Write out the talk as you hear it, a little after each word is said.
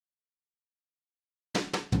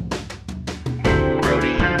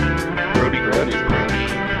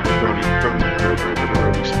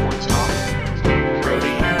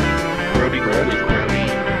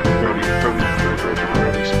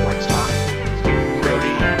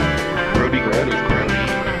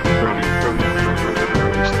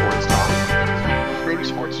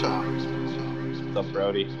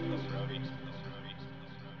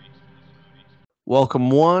Welcome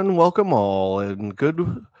one, welcome all, and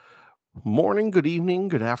good morning, good evening,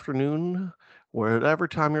 good afternoon, whatever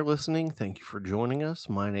time you're listening. Thank you for joining us.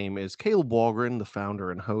 My name is Caleb Walgren, the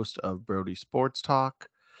founder and host of Brody Sports Talk.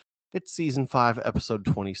 It's season 5, episode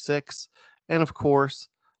 26. And of course,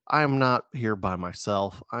 I am not here by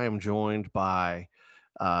myself. I am joined by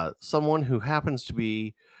someone who happens to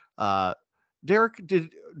be uh, Derek.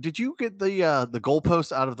 Did you get the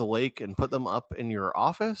goalposts out of the lake and put them up in your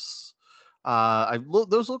office?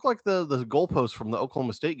 Those look like the goalposts from the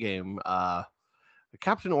Oklahoma State game.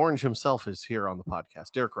 Captain Orange himself is here on the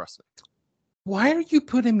podcast. Derek Rusnick. Why are you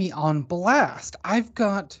putting me on blast? They're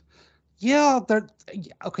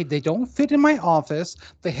okay. They don't fit in my office.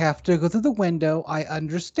 They have to go through the window. I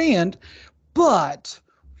understand. But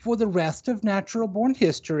for the rest of natural born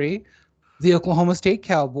history, the Oklahoma State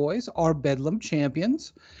Cowboys are Bedlam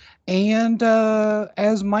champions. And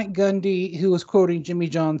as Mike Gundy, who was quoting Jimmy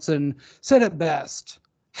Johnson, said it best,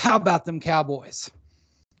 how about them Cowboys?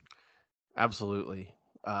 Absolutely.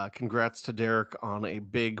 Congrats to Derek on a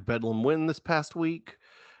big Bedlam win this past week.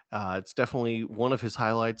 It's definitely one of his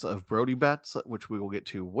highlights of Brody Bets, which we will get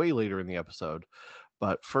to way later in the episode.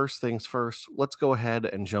 But first things first, let's go ahead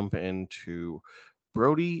and jump into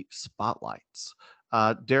Brody Spotlights.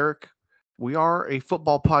 Derek, we are a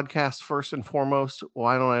football podcast first and foremost.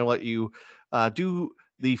 Why don't I let you do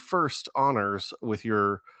the first honors with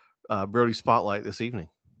your Brody Spotlight this evening?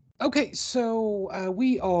 Okay, so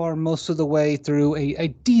we are most of the way through a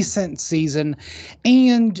decent season,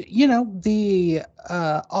 and the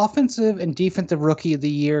offensive and defensive rookie of the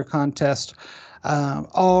year contest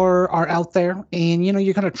are out there, and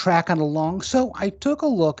you're kind of tracking along. So I took a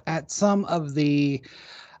look at some of the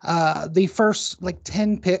first like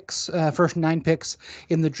 10 picks, first 9 picks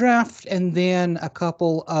in the draft, and then a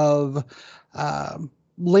couple of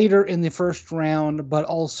later in the first round, but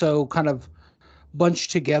also kind of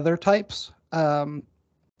bunched together types. And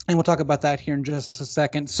we'll talk about that here in just a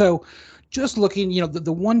second. So just looking,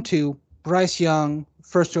 the 1-2, Bryce Young,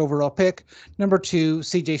 first overall pick. Number 2,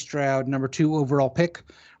 C.J. Stroud, number 2 overall pick.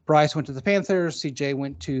 Bryce went to the Panthers. C.J.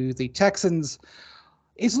 went to the Texans.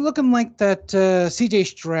 It's looking like that C.J.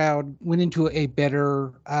 Stroud went into a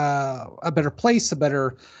better place, a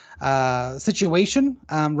better situation.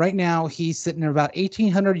 Right now, he's sitting at about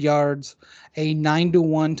 1,800 yards, a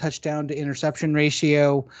 9-to-1 touchdown to interception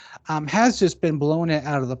ratio. Has just been blowing it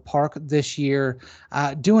out of the park this year,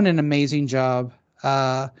 doing an amazing job.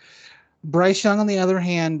 Bryce Young, on the other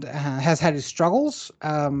hand, has had his struggles.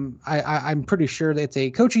 I'm pretty sure that it's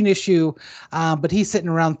a coaching issue, but he's sitting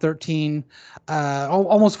around 13,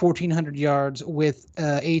 almost 1,400 yards with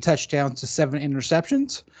 8 touchdowns to 7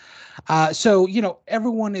 interceptions. So,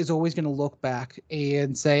 everyone is always going to look back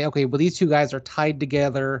and say, okay, well, these two guys are tied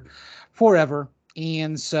together forever.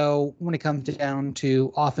 And so when it comes down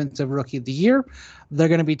to offensive rookie of the year, they're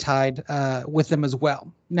going to be tied with them as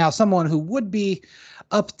well. Now, someone who would be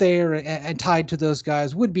up there and tied to those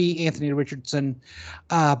guys would be Anthony Richardson.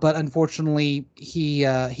 But unfortunately, he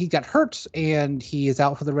got hurt and he is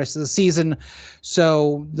out for the rest of the season.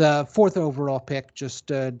 So the 4th overall pick just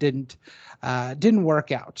didn't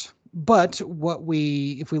work out. But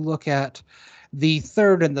if we look at the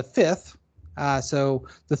 3rd and the 5th, so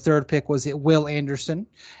the 3rd pick was Will Anderson,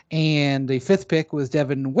 and the 5th pick was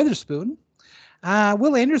Devin Witherspoon.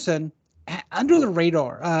 Will Anderson, under the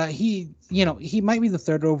radar, he might be the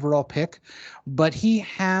 3rd overall pick, but he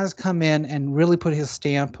has come in and really put his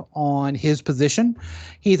stamp on his position.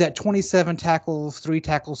 He's at 27 tackles, 3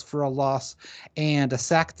 tackles for a loss, and a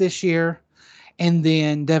sack this year. And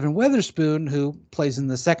then Devin Witherspoon, who plays in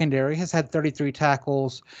the secondary, has had 33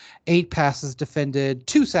 tackles, 8 passes defended,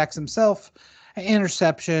 2 sacks himself, an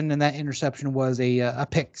interception, and that interception was a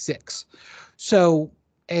pick 6. So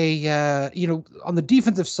on the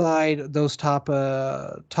defensive side, those top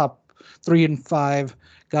 3 and 5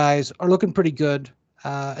 guys are looking pretty good.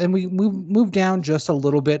 And we move down just a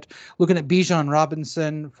little bit, looking at Bijan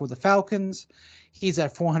Robinson for the Falcons. He's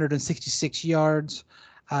at 466 yards.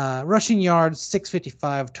 Rushing yards,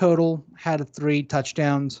 655 total, had 3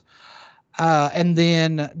 touchdowns. And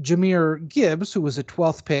then Jahmyr Gibbs, who was a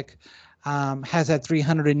 12th pick, has had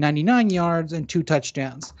 399 yards and 2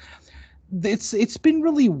 touchdowns. It's been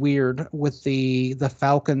really weird with the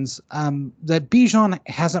Falcons that Bijan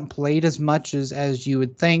hasn't played as much as you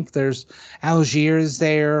would think. There's Algier is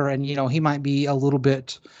there, and he might be a little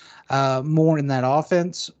bit more in that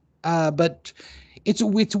offense. But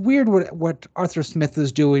it's weird what Arthur Smith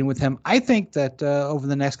is doing with him. I think that over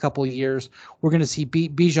the next couple of years, we're going to see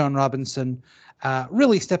Bijan Robinson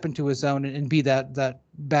really step into his own and be that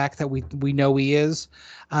back that we know he is.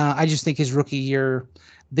 I just think his rookie year,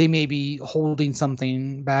 they may be holding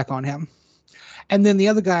something back on him. And then the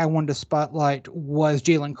other guy I wanted to spotlight was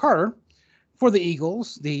Jalen Carter for the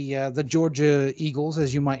Eagles, the Georgia Eagles,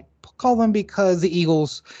 as you might call them, because the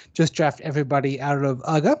Eagles just draft everybody out of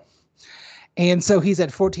UGA. And so he's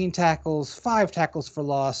at 14 tackles, 5 tackles for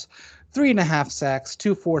loss, 3.5 sacks,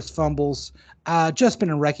 2 forced fumbles. Just been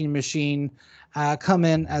a wrecking machine. Come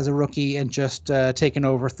in as a rookie and just taken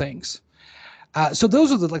over things. So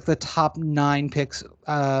those are the top 9 picks.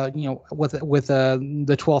 With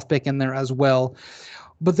the 12th pick in there as well.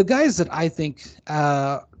 But the guys that I think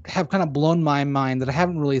have kind of blown my mind that I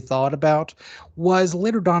haven't really thought about was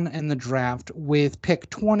later on in the draft with pick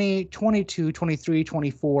 20, 22, 23,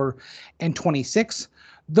 24, and 26.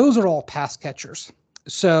 Those are all pass catchers.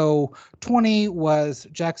 So 20 was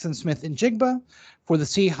Jackson Smith and Jigba for the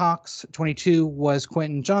Seahawks. 22 was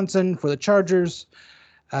Quentin Johnson for the Chargers.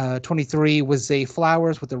 23 was Zay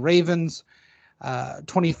Flowers with the Ravens.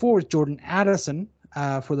 24 was Jordan Addison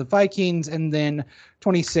for the Vikings, and then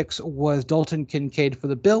 26 was Dalton Kincaid for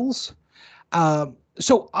the Bills.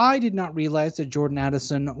 So I did not realize that Jordan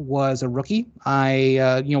Addison was a rookie.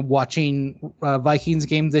 Watching Vikings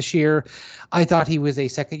game this year, I thought he was a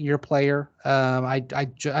second-year player. I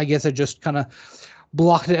guess I just kind of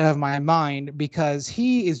blocked it out of my mind because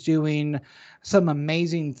he is doing some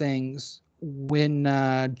amazing things when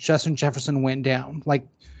Justin Jefferson went down. Like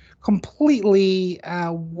completely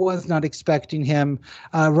was not expecting him.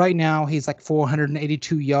 Right now, he's like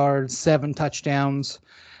 482 yards, 7 touchdowns.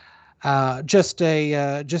 Just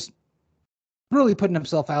really putting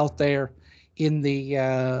himself out there in the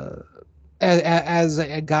as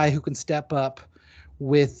a guy who can step up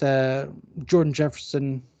with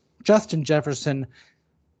Justin Jefferson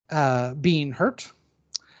being hurt.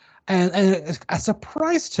 And a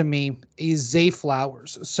surprise to me is Zay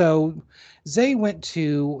Flowers. So Zay went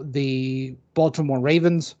to the Baltimore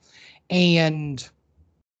Ravens, and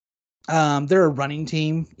they're a running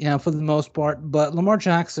team, for the most part. But Lamar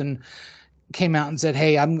Jackson came out and said,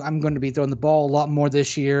 "Hey, I'm going to be throwing the ball a lot more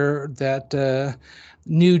this year." That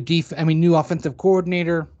new offensive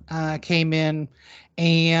coordinator came in,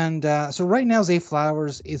 and so right now Zay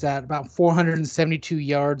Flowers is at about 472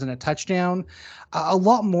 yards and a touchdown, a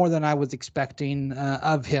lot more than I was expecting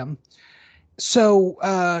of him. So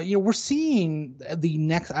we're seeing the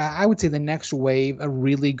next. I would say the next wave of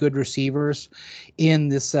really good receivers in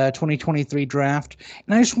this 2023 draft,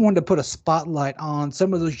 and I just wanted to put a spotlight on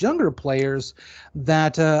some of those younger players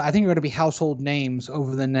that I think are going to be household names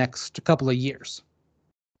over the next couple of years.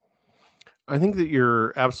 I think that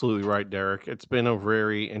you're absolutely right, Derek. It's been a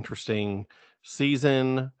very interesting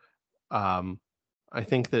season. Um, I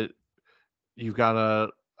think that you've got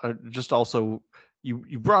just also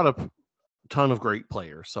you brought up a ton of great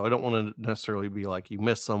players, so I don't want to necessarily be like you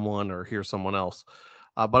missed someone or hear someone else.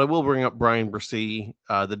 But I will bring up Brian Bresee,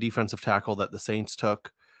 the defensive tackle that the Saints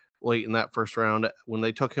took late in that first round. When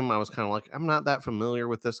they took him, I was kind of like, I'm not that familiar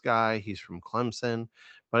with this guy. He's from Clemson,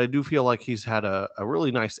 but I do feel like he's had a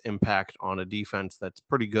really nice impact on a defense that's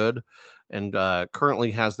pretty good and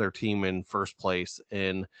currently has their team in first place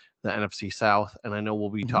in the NFC South. And I know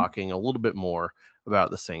we'll be Mhm. talking a little bit more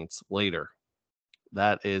about the Saints later.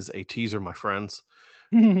 That is a teaser, my friends.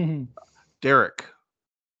 Derek,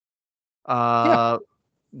 Yeah, uh,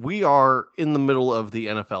 we are in the middle of the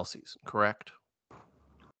NFL season, correct?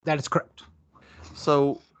 that is correct.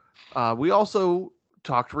 So we also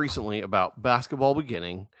talked recently about basketball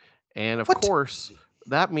beginning. And of What? course,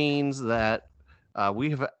 that means that we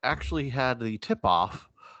have actually had the tip off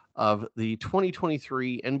of the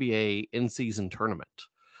 2023 NBA in season tournament.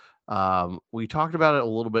 We talked about it a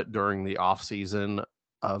little bit during the off season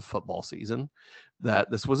of football season that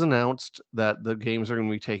this was announced that the games are going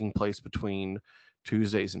to be taking place between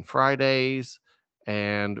Tuesdays and Fridays.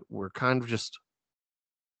 And we're kind of just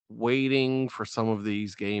waiting for some of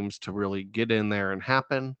these games to really get in there and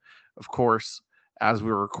happen. Of course, as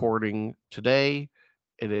we're recording today,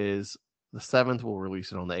 it is the 7th. We'll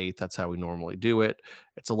release it on the 8th. That's how we normally do it.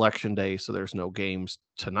 It's election day, so there's no games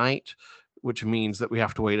tonight, which means that we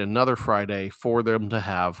have to wait another Friday for them to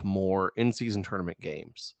have more in season tournament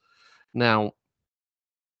games. Now,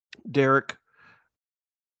 Derek,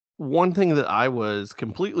 one thing that I was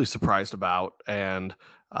completely surprised about and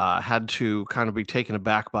had to kind of be taken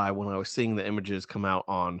aback by when I was seeing the images come out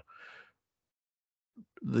on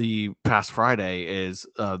the past Friday is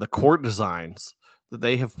the court designs that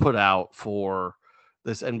they have put out for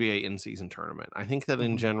this NBA in-season tournament. I think that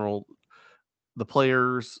in Mhm. general, the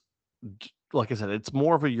players, like I said, it's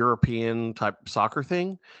more of a European type soccer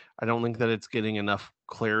thing. I don't think that it's getting enough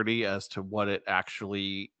clarity as to what it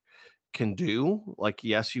actually can do. Like,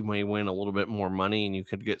 yes, you may win a little bit more money and you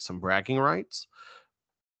could get some bragging rights.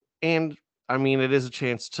 And I mean, it is a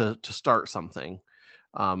chance to start something.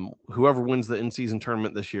 Whoever wins the in-season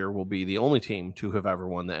tournament this year will be the only team to have ever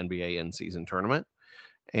won the NBA in-season tournament,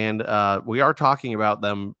 and we are talking about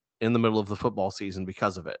them in the middle of the football season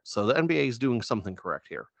because of it. So the NBA is doing something correct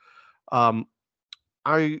here. Um,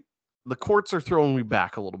 I the courts are throwing me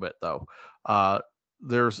back a little bit though. Uh,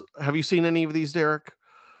 there's Have you seen any of these, Derek?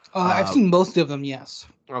 I've Uh, seen most of them, yes.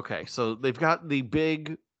 Okay, so they've got the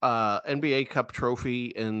big NBA Cup trophy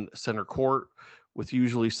in center court with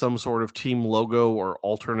usually some sort of team logo or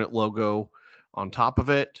alternate logo on top of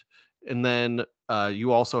it. And then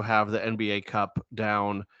you also have the NBA Cup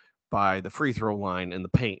down by the free throw line in the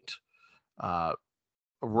paint. Uh,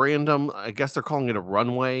 Random, I guess they're calling it a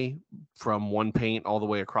runway from one paint all the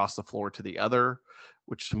way across the floor to the other,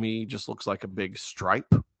 which to me just looks like a big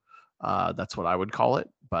stripe. That's what I would call it.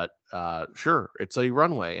 But sure, it's a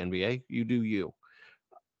runway, NBA. You do you.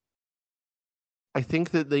 I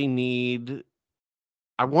think that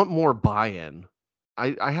I want more buy in.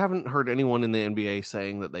 I haven't heard anyone in the NBA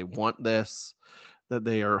saying that they want this, that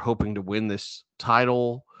they are hoping to win this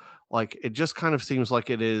title. Like, it just kind of seems like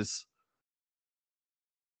it is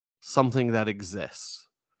something that exists.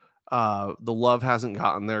 The love hasn't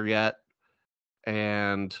gotten there yet.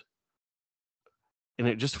 And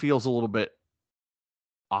it just feels a little bit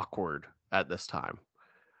awkward at this time.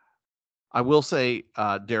 I will say,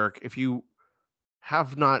 Derek, if you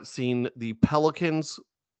have not seen the Pelicans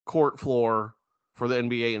court floor for the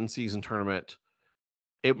NBA in season tournament,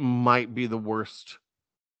 it might be the worst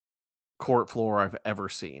court floor I've ever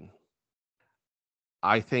seen.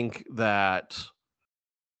 I think that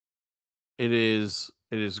it is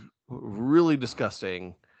really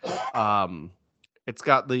disgusting. Um, it's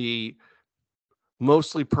got the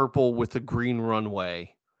mostly purple with the green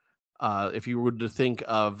runway. If you were to think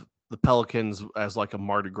of the Pelicans as like a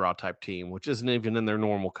Mardi Gras type team, which isn't even in their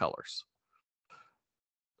normal colors.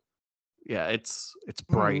 Yeah, it's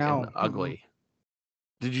bright and No. Mm-mm. ugly.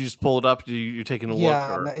 Did you just pull it up? Did you taking a look, Yeah,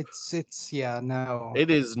 no, or it's yeah, no. it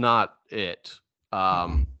is not it?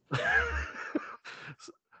 Um,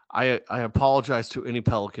 I apologize to any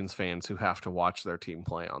Pelicans fans who have to watch their team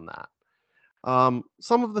play on that.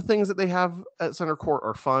 Some of the things that they have at center court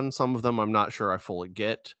are fun. Some of them I'm not sure I fully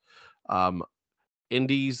get. Um,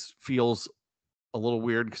 Indies feels a little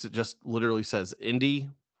weird because it just literally says Indy,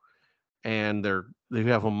 and they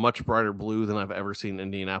have a much brighter blue than I've ever seen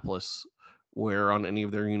Indianapolis wear on any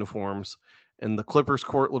of their uniforms. And the Clippers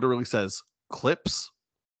court literally says Clips.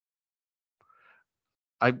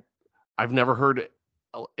 I I've never heard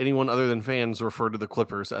anyone other than fans refer to the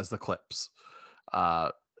Clippers as the Clips.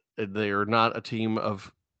 Uh, they are not a team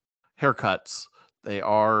of haircuts. They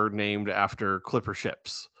are named after Clipper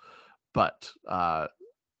ships. But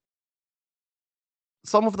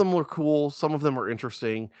some of them are cool. Some of them are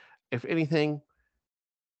interesting. If anything,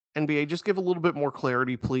 NBA, just give a little bit more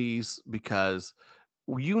clarity, please, because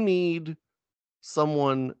you need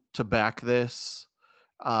someone to back this.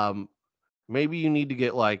 Um, Maybe you need to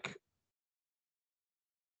get like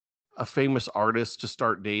a famous artist to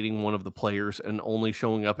start dating one of the players and only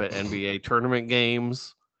showing up at NBA tournament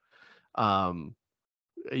games. Um,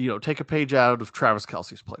 take a page out of Travis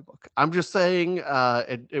Kelsey's playbook. I'm just saying,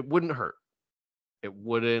 it wouldn't hurt. It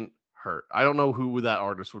wouldn't hurt. I don't know who that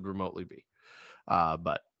artist would remotely be,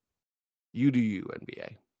 but you do you,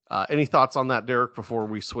 NBA. Any thoughts on that, Derek, before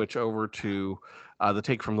we switch over to the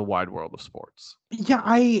take from the wide world of sports? Yeah,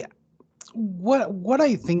 I what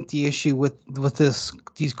I think the issue with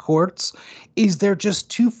these courts is they're just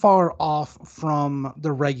too far off from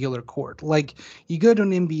the regular court. Like, you go to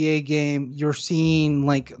an NBA game, you're seeing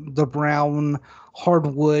like the brown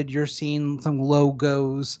hardwood, you're seeing some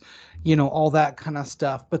logos, all that kind of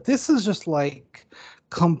stuff. But this is just like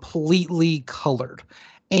completely colored.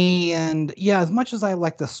 And yeah, as much as I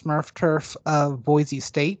like the Smurf turf of Boise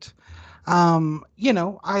State, I'm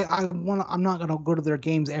not gonna go to their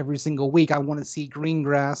games every single week. I want to see green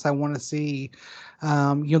grass. I want to see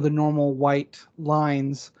the normal white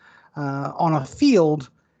lines on a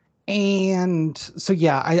field. And so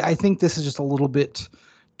yeah, I think this is just a little bit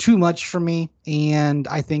too much for me. And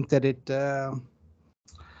I think that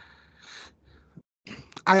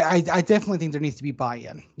I definitely think there needs to be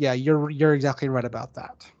buy-in. Yeah, you're exactly right about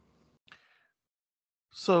that.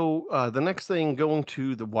 So the next thing, going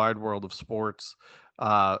to the wide world of sports,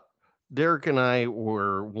 uh, Derek and I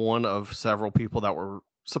were one of several people that were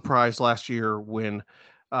surprised last year when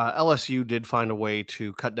LSU did find a way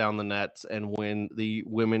to cut down the nets and win the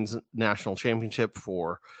women's national championship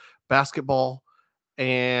for basketball.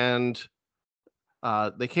 And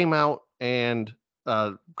They came out and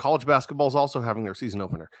college basketball is also having their season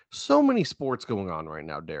opener. So many sports going on right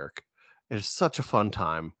now, Derek. It is such a fun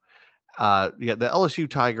time. Yeah, the LSU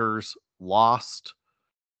Tigers lost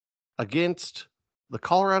against the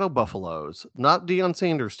Colorado Buffaloes, not Deion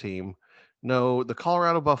Sanders' team. No, the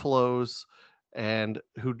Colorado Buffaloes, and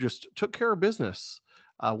who just took care of business,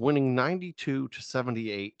 winning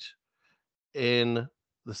 92-78 in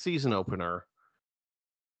the season opener.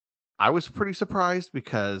 I was pretty surprised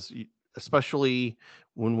because, especially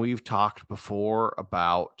when we've talked before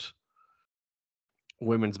about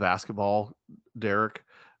women's basketball, Derek,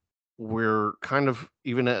 we're kind of,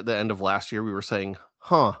 even at the end of last year, we were saying,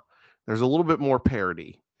 there's a little bit more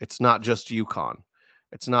parity. It's not just UConn.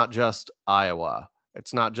 It's not just Iowa.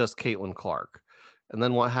 It's not just Caitlin Clark. And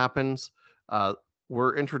then what happens?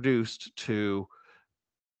 We're introduced to,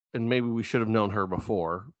 and maybe we should have known her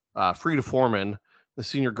before, Frida Foreman, the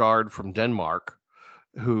senior guard from Denmark,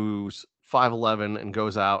 who's 5'11 and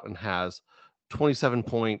goes out and has 27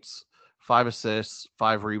 points, 5 assists,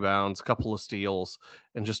 5 rebounds, a couple of steals,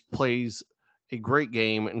 and just plays a great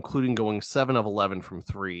game, including going 7 of 11 from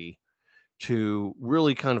three to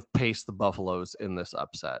really kind of pace the Buffaloes in this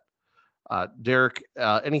upset. Derek,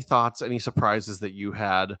 any thoughts, any surprises that you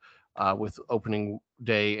had with opening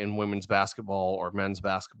day in women's basketball or men's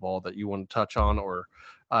basketball that you want to touch on, or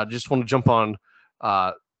just want to jump on?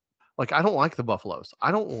 Like, I don't like the Buffaloes.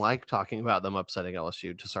 I don't like talking about them upsetting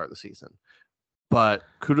LSU to start the season, but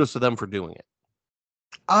kudos to them for doing it.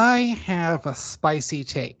 I have a spicy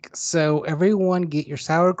take. So everyone get your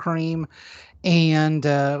sour cream, and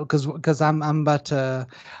because I'm about to,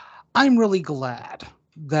 I'm really glad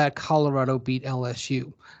that Colorado beat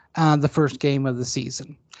LSU the first game of the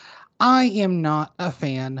season. I am not a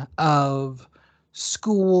fan of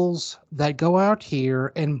schools that go out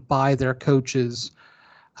here and buy their coaches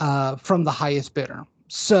from the highest bidder.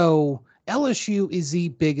 So LSU is the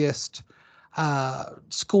biggest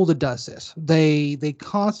school that does this. They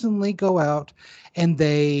constantly go out and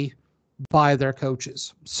they buy their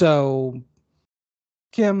coaches. So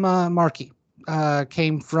Kim Markey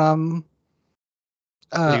came from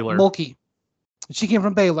Baylor. Mulkey. She came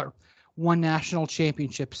from Baylor, won national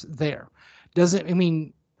championships there. Doesn't I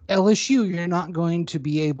mean LSU? You're not going to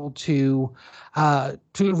be able to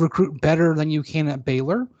recruit better than you can at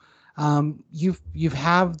Baylor. You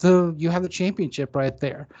have the championship right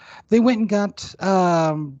there. They went and got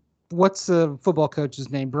what's the football coach's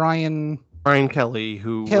name? Brian Brian Kelly,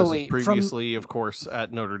 who was Kelly from previously, of course,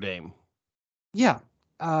 at Notre Dame. yeah.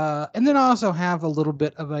 And then I also have a little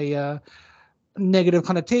bit of a negative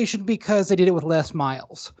connotation because they did it with Les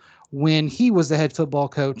Miles when he was the head football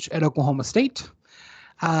coach at Oklahoma State.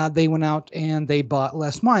 They went out and they bought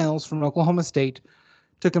Les Miles from Oklahoma State,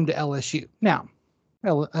 took him to LSU. Now,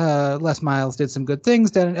 Les Miles did some good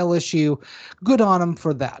things down at LSU. Good on him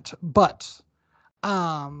for that. But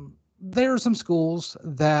there are some schools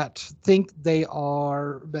that think they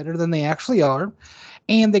are better than they actually are,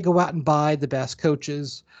 and they go out and buy the best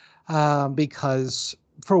coaches because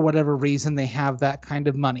for whatever reason they have that kind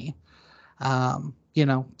of money. That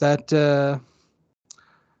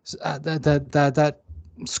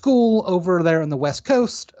school over there on the West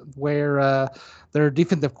Coast where their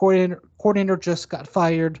defensive coordinator just got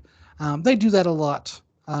fired. They do that a lot.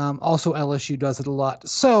 Also, LSU does it a lot.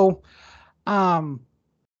 So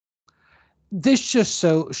this just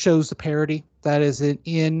shows the parity that is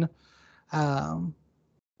in um,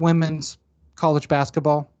 women's college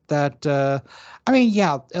basketball. That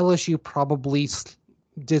yeah, LSU probably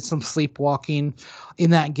did some sleepwalking in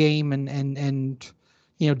that game and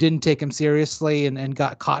didn't take him seriously and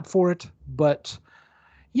got caught for it. But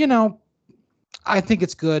you know, I think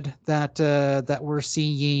it's good that we're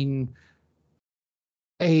seeing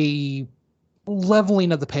a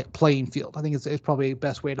leveling of the playing field. I think it's probably the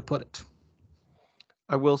best way to put it.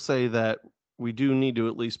 I will say that we do need to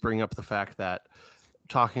at least bring up the fact that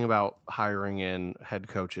talking about hiring in head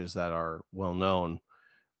coaches that are well known,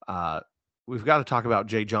 uh, we've got to talk about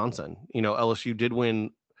Jay Johnson. LSU did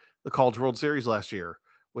win the College World Series last year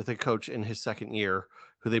with a coach in his second year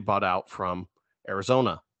who they bought out from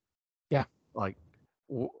Arizona. Yeah. Like,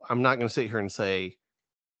 I'm not going to sit here and say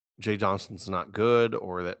Jay Johnson's not good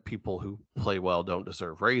or that people who play well don't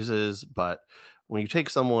deserve raises, but when you take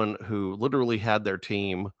someone who literally had their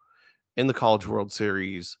team in the College World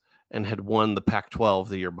Series and had won the Pac-12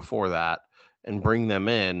 the year before that and bring them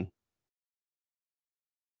in,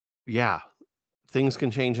 yeah, things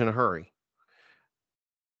can change in a hurry.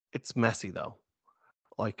 It's messy though.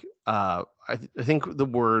 Like, I think the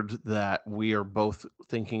word that we are both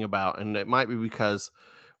thinking about, and it might be because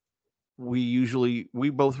we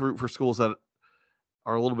both root for schools that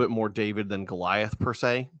are a little bit more David than Goliath per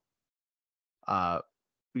se. Uh,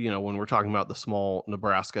 when we're talking about the small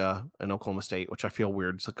Nebraska and Oklahoma State, which I feel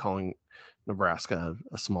weird calling Nebraska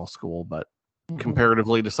a small school, but Mhm.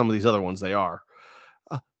 comparatively to some of these other ones, they are.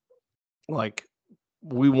 Uh, like,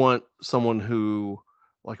 we want someone who,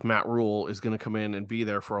 like Matt Rule, is going to come in and be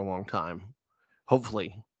there for a long time.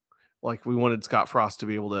 Hopefully, like we wanted Scott Frost to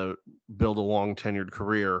be able to build a long tenured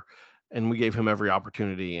career, and we gave him every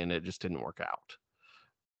opportunity, and it just didn't work out.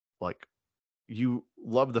 Like, you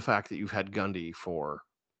love the fact that you've had Gundy for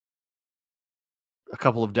a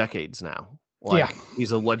couple of decades now. Yeah. Like,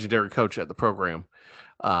 he's a legendary coach at the program.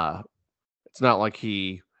 Uh, it's not like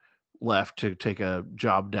he left to take a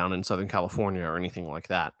job down in Southern California or anything like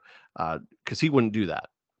that, because he wouldn't do that.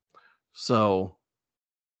 So,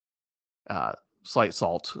 uh, slight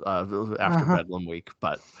salt after Uh-huh. Bedlam week,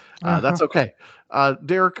 but Uh-huh. that's okay.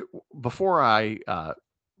 Derek, before I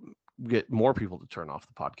get more people to turn off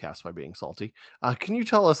the podcast by being salty, can you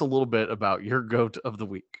tell us a little bit about your goat of the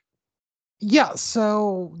week? Yeah,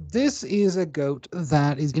 so this is a goat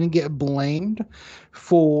that is going to get blamed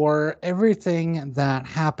for everything that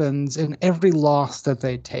happens and every loss that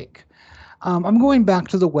they take. I'm going back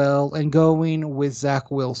to the well and going with Zach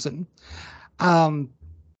Wilson. Um,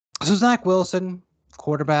 so Zach Wilson,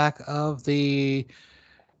 quarterback of the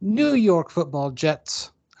New York Football Jets,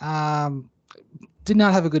 um, did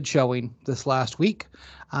not have a good showing this last week.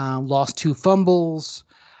 Lost two fumbles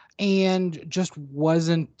and just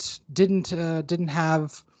didn't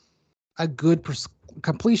have a good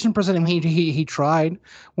completion percent. I mean, he tried,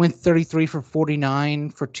 went 33 for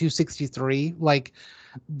 49 for 263. Like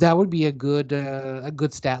that would be a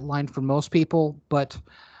good stat line for most people, but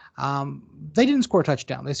they didn't score a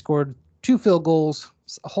touchdown. They scored two field goals,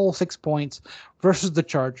 a whole 6 points versus the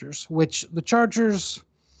Chargers, which the Chargers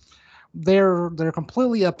they're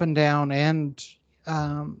completely up and down and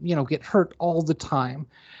get hurt all the time.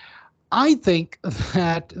 I think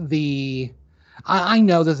that I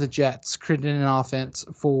know that the Jets created an offense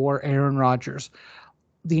for Aaron Rodgers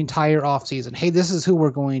the entire offseason. Hey, this is who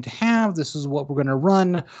we're going to have. This is what we're going to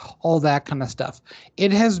run, all that kind of stuff.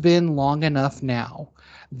 It has been long enough now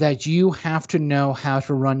that you have to know how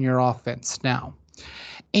to run your offense now.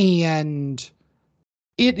 And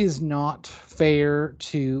it is not fair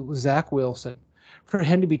to Zach Wilson for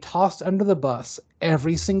him to be tossed under the bus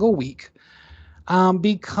every single week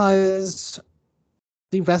because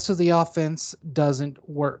the rest of the offense doesn't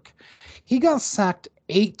work. He got sacked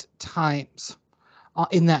 8 times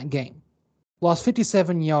in that game, lost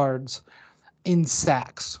 57 yards in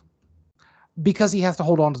sacks because he has to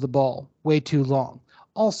hold on to the ball way too long.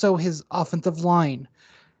 Also, his offensive line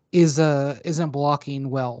isn't blocking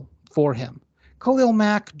well for him. Khalil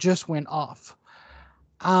Mack just went off.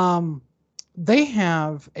 Um, they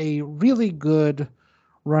have a really good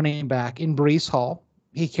running back in Brees Hall.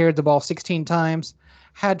 He carried the ball 16 times,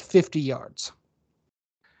 had 50 yards.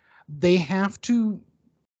 They have to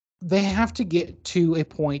they have to get to a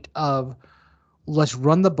point of let's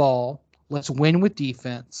run the ball, let's win with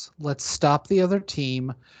defense, let's stop the other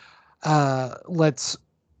team, let's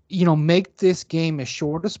make this game as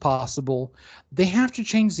short as possible. They have to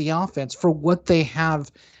change the offense for what they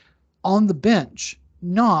have on the bench,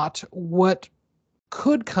 not what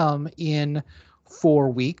could come in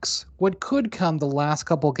 4 weeks, what could come the last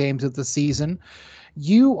couple games of the season.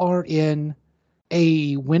 You are in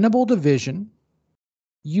a winnable division.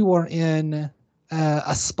 You are in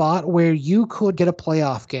a spot where you could get a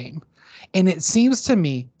playoff game. And it seems to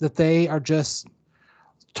me that they are just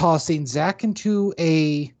tossing Zach into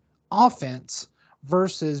a offense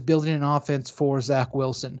versus building an offense for Zach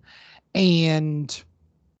Wilson. And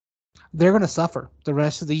they're going to suffer the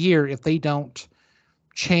rest of the year if they don't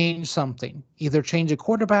change something, either change a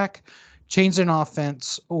quarterback, change an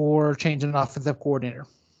offense, or change an offensive coordinator.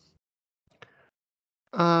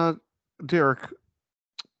 Uh, Derek,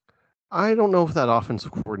 I don't know if that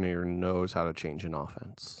offensive coordinator knows how to change an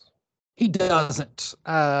offense. He doesn't.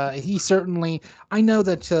 He certainly. I know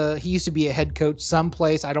that he used to be a head coach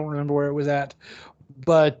someplace. I don't remember where it was at,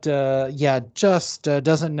 but yeah, just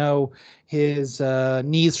doesn't know his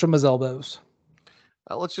knees from his elbows.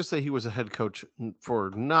 Let's just say he was a head coach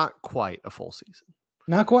for not quite a full season.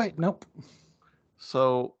 Not quite. Nope.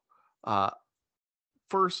 So, uh,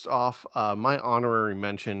 first off, my honorary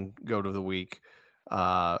mention goat of the week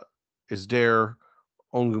uh, is Dare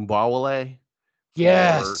Ongumbawale for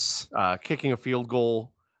Yes. kicking a field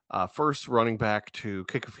goal. First running back to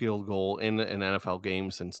kick a field goal in an NFL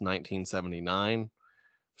game since 1979.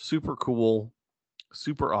 Super cool,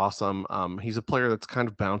 super awesome. He's a player that's kind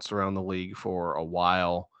of bounced around the league for a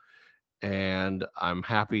while, and I'm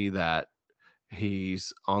happy that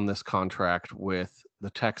He's on this contract with the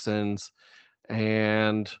Texans,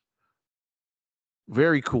 and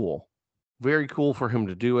very cool. Very cool for him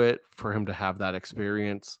to do it, for him to have that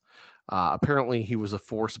experience. Apparently, he was a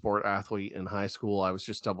four-sport athlete in high school. I was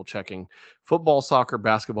just double checking: football, soccer,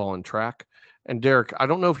 basketball, and track. And Derek, I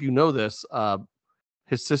don't know if you know this.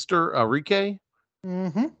 His sister, Rike,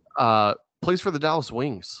 Mm-hmm. uh, plays for the Dallas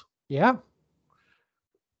Wings. Yeah.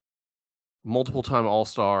 Multiple time All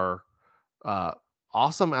Star. Uh,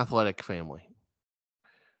 awesome athletic family.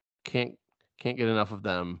 Can't can't get enough of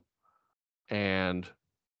them. And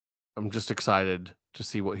I'm just excited to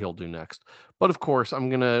see what he'll do next. But of course, I'm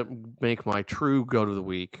gonna make my true go to the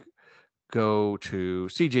week go to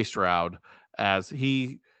CJ Stroud, as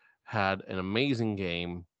he had an amazing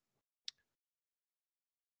game,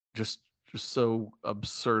 just just so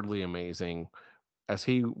absurdly amazing, as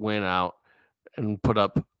he went out and put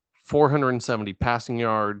up 470 passing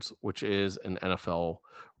yards, which is an NFL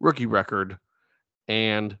rookie record,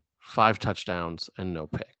 and 5 touchdowns and no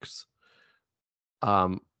picks.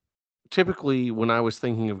 Um, Typically, when I was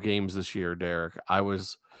thinking of games this year, Derek,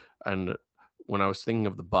 and when I was thinking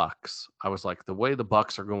of the Bucks, I was like, the way the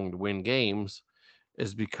Bucks are going to win games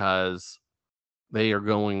is because they are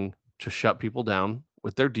going to shut people down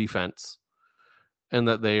with their defense, and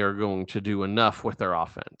that they are going to do enough with their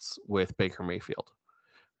offense with Baker Mayfield.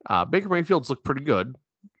 Baker Mayfield's looked pretty good,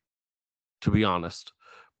 to be honest,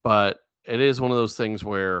 but it is one of those things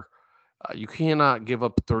where you cannot give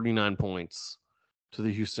up 39 points to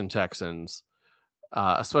the Houston Texans,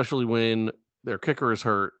 especially when their kicker is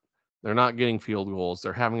hurt. They're not getting field goals.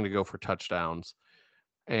 They're having to go for touchdowns,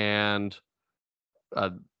 and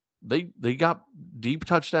uh, they got deep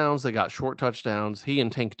touchdowns. They got short touchdowns. He and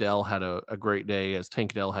Tank Dell had a great day, as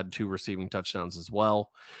Tank Dell had 2 receiving touchdowns as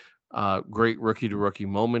well. Great rookie to rookie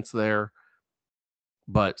moments there.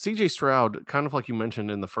 But CJ Stroud, kind of like you mentioned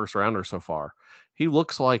in the first rounder so far, he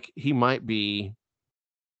looks like he might be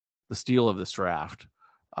the steal of this draft.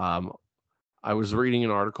 Um, I was reading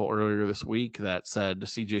an article earlier this week that said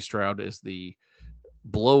CJ Stroud is the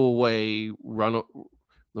runaway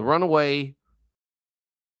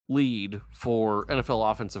lead for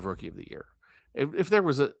NFL Offensive Rookie of the Year. If there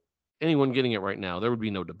was anyone getting it right now, there would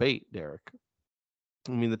be no debate, Derek.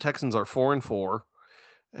 I mean, the Texans are 4-4,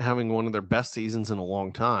 having one of their best seasons in a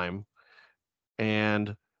long time,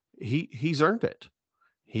 and he's earned it.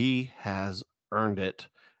 He has earned it,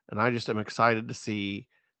 and I just am excited to see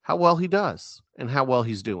how well he does and how well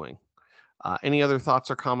he's doing. Any other thoughts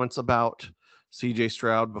or comments about CJ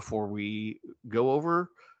Stroud before we go over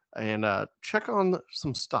and check on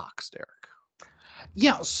some stocks, Derek?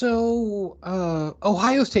 Yeah, so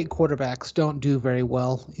Ohio State quarterbacks don't do very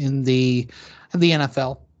well in the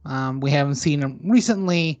NFL. We haven't seen them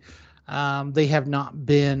recently. They have not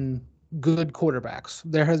been good quarterbacks.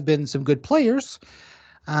 There has been some good players,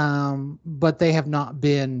 but they have not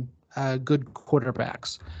been good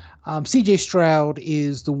quarterbacks. CJ Stroud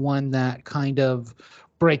is the one that kind of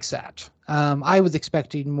breaks that. I was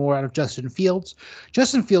expecting more out of Justin Fields.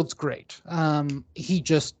 Justin Fields, great. He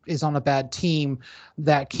just is on a bad team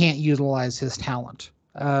that can't utilize his talent.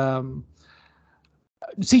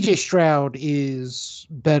 CJ Stroud is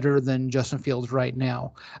better than Justin Fields right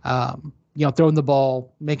now. Throwing the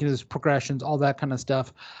ball, making his progressions, all that kind of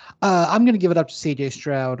stuff. I'm going to give it up to CJ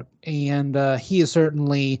Stroud, and he is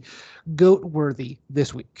certainly GOAT worthy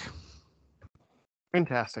this week.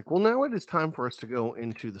 Fantastic. Well, now it is time for us to go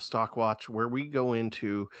into the stock watch, where we go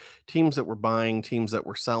into teams that we're buying, teams that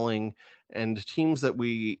we're selling, and teams that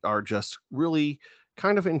we are just really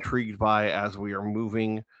kind of intrigued by as we are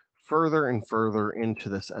moving further and further into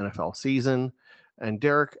this NFL season. And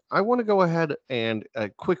Derek, I want to go ahead and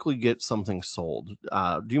quickly get something sold.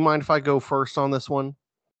 Do you mind if I go first on this one?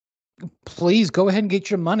 Please go ahead and get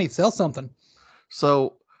your money, sell something.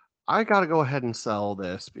 So I got to go ahead and sell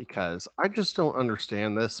this because I just don't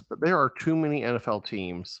understand this, but there are too many NFL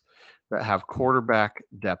teams that have quarterback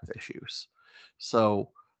depth issues. So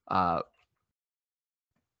uh,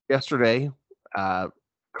 yesterday, uh,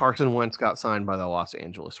 Carson Wentz got signed by the Los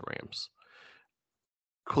Angeles Rams.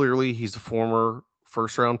 Clearly, he's a former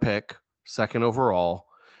first round pick, second overall.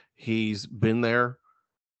 He's been there.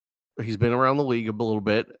 He's been around the league a little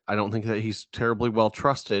bit. I don't think that he's terribly well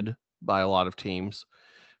trusted by a lot of teams,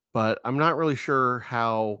 but I'm not really sure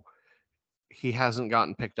how he hasn't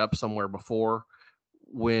gotten picked up somewhere before,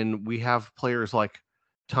 when we have players like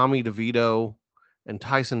Tommy DeVito and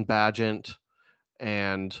Tyson Bagent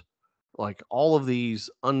and like all of these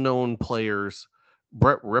unknown players,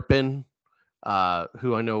 Brett Rippon,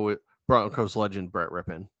 who I know Broncos legend Brett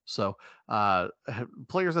Rippon. So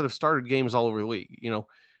players that have started games all over the league.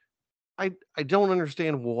 I don't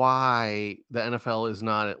understand why the NFL is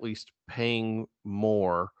not at least paying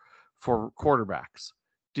more for quarterbacks.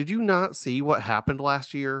 Did you not see what happened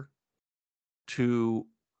last year to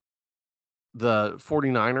the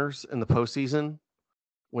 49ers in the postseason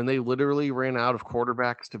when they literally ran out of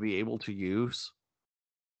quarterbacks to be able to use?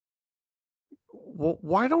 Well,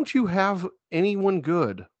 why don't you have anyone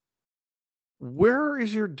good? Where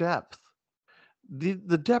is your depth? The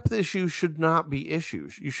depth issues should not be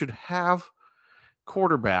issues. You should have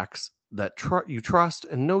quarterbacks that you trust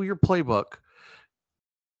and know your playbook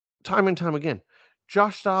time and time again.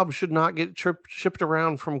 Josh Dobbs should not get shipped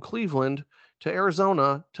around from Cleveland to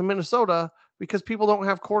Arizona to Minnesota because people don't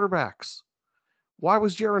have quarterbacks. Why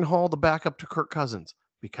was Jaron Hall the backup to Kirk Cousins?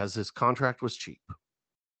 Because his contract was cheap.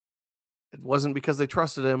 It wasn't because they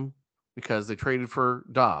trusted him, because they traded for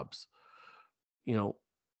Dobbs. You know,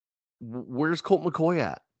 where's Colt McCoy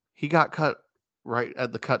at? He got cut right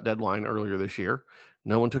at the cut deadline earlier this year.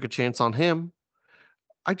 No one took a chance on him.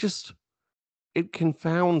 It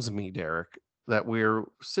confounds me, Derek, that we're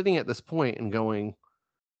sitting at this point and going,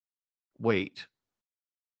 wait,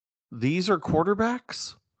 these are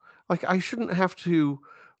quarterbacks? Like, I shouldn't have to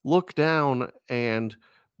look down and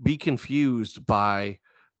be confused by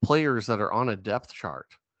players that are on a depth chart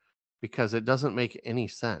because it doesn't make any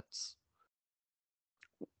sense.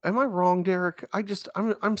 Am I wrong, Derek?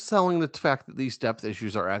 I'm selling the fact that these depth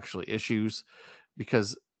issues are actually issues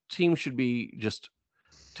because teams should be just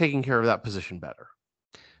taking care of that position better.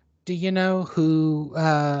 Do you know who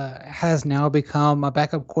has now become a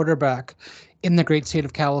backup quarterback in the great state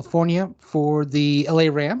of California for the LA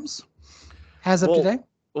Rams as of Well, today?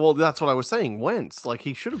 that's what I was saying. Wentz, like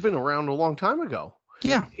he should have been around a long time ago.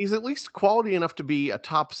 Yeah, He's at least quality enough to be a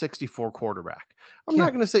top 64 quarterback. I'm not yeah.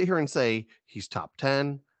 going to sit here and say he's top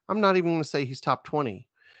 10. I'm not even going to say he's top 20.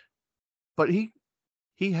 But he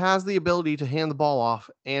has the ability to hand the ball off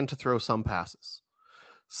and to throw some passes.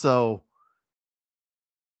 So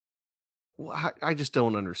I just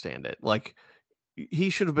don't understand it. Like he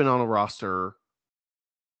should have been on a roster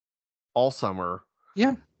all summer,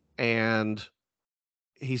 Yeah. and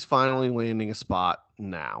he's finally landing a spot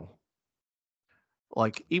now.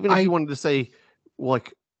 Like even if you I wanted to say,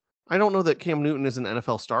 like, I don't know that Cam Newton is an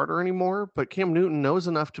NFL starter anymore, but Cam Newton knows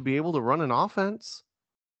enough to be able to run an offense.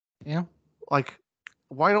 yeah. Like,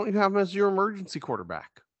 why don't you have him as your emergency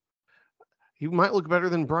quarterback? He might look better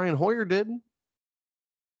than Brian Hoyer did.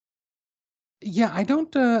 Yeah, I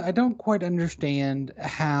don't quite understand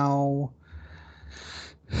how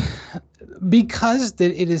because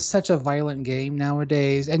it is such a violent game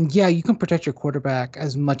nowadays, and yeah, you can protect your quarterback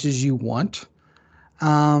as much as you want.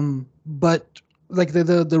 But like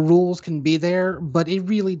the rules can be there, but it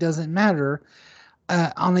really doesn't matter.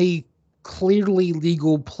 On a clearly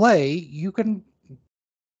legal play, you can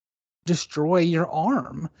destroy your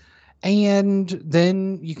arm, and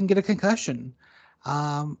then you can get a concussion.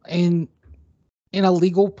 And in a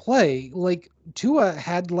legal play, like Tua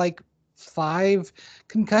had like 5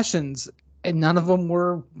 concussions, and none of them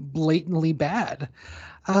were blatantly bad.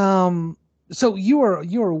 Um, so you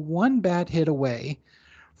are one bad hit away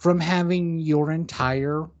from having your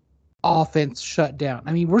entire offense shut down.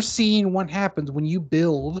 I mean, we're seeing what happens when you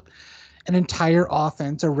build an entire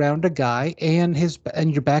offense around a guy and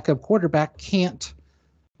your backup quarterback can't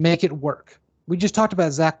make it work. We just talked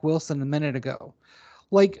about Zach Wilson a minute ago.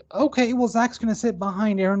 Like, okay, well, Zach's going to sit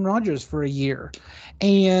behind Aaron Rodgers for a year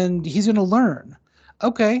and he's going to learn.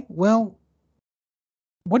 Okay, well,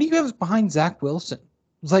 what do you have behind Zach Wilson?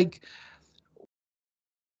 Like,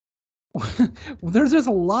 there's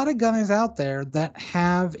a lot of guys out there that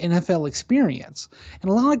have NFL experience,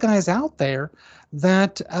 and a lot of guys out there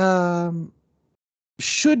that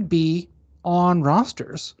should be on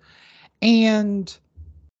rosters. And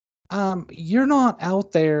you're not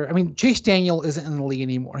out there. I mean, Chase Daniel isn't in the league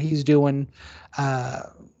anymore. He's uh,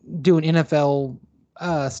 doing NFL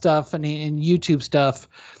stuff and YouTube stuff.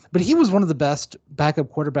 But he was one of the best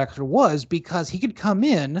backup quarterbacks there was because he could come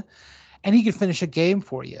in and he could finish a game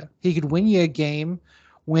for you. He could win you a game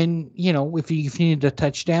when, if you needed a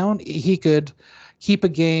touchdown, he could keep a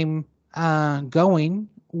game going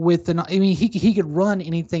with an. I mean, he could run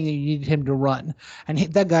anything that you needed him to run, and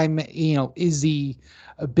that guy, is the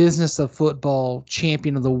business of football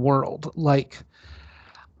champion of the world. Like,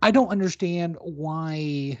 I don't understand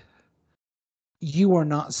why you are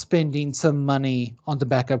not spending some money on the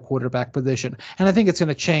backup quarterback position, and I think it's going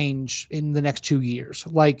to change in the next 2 years.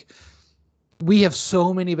 Like, we have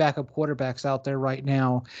so many backup quarterbacks out there right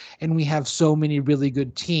now, and we have so many really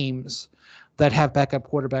good teams that have backup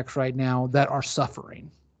quarterbacks right now that are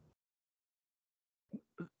suffering.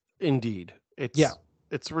 Indeed. Yeah.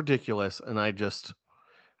 it's ridiculous, and I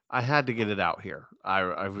had to get it out here.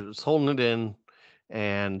 I was holding it in,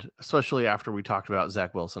 and especially after we talked about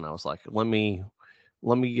Zach Wilson, I was like, let me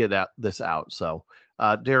get this out. So,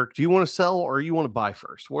 Derek, do you want to sell or you want to buy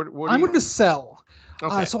first? What do I'm you? going to sell.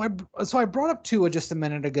 Okay, So I brought up Tua just a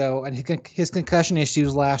minute ago and his concussion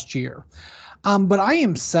issues last year. But I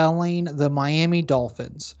am selling the Miami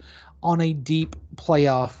Dolphins on a deep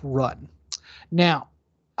playoff run. Now,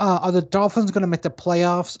 are the Dolphins going to make the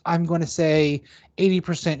playoffs? I'm going to say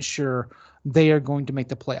 80% sure they are going to make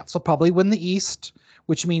the playoffs. They'll probably win the East,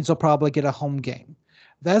 which means they'll probably get a home game.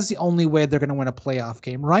 That's the only way they're going to win a playoff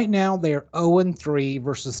game. Right now, they are 0-3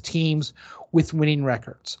 versus teams with winning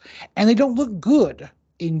records. And they don't look good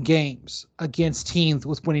in games against teams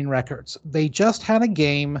with winning records. They just had a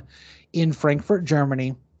game in Frankfurt,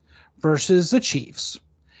 Germany versus the Chiefs.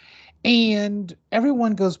 And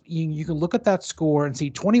everyone goes, you can look at that score and see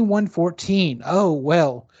 21-14. Oh,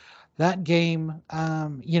 well, that game,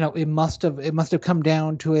 it must have come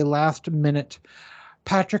down to a last minute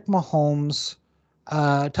Patrick Mahomes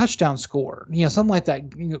touchdown score, something like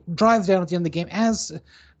that. Drives down at the end of the game, as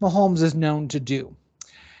Mahomes is known to do.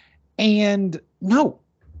 And no,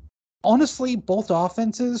 honestly, both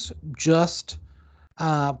offenses just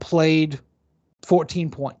played 14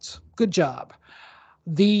 points. Good job.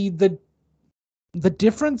 The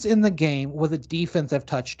difference in the game was a defensive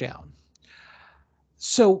touchdown.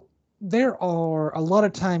 So there are a lot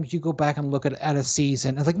of times you go back and look at a season,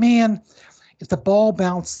 and it's like, man, if the ball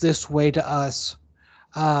bounced this way to us,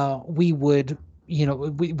 we would,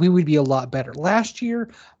 we would be a lot better. Last year,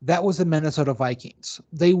 that was the Minnesota Vikings.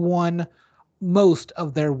 They won most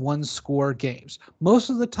of their one score games. Most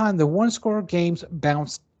of the time, the one score games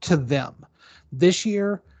bounced to them. This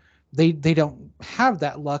year, they don't have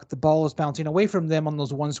that luck. The ball is bouncing away from them on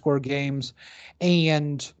those one score games,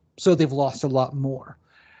 and so they've lost a lot more.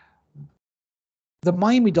 The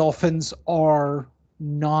Miami Dolphins are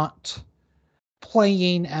not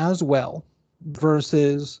playing as well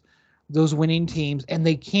versus those winning teams, and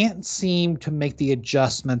they can't seem to make the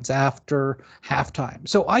adjustments after halftime.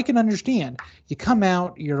 So I can understand you come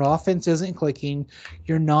out, your offense isn't clicking,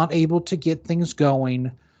 you're not able to get things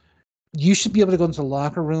going. You should be able to go into the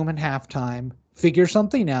locker room at halftime, figure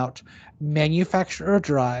something out, manufacture a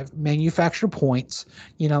drive, manufacture points,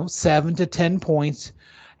 7 to 10 points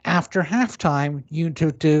after halftime.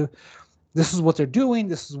 To this is what they're doing.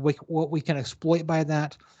 This is what we can exploit by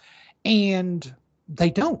that, and they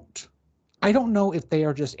don't. I don't know if they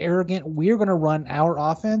are just arrogant. We're going to run our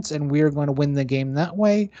offense and we're going to win the game that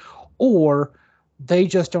way, or they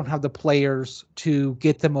just don't have the players to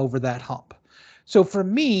get them over that hump. So for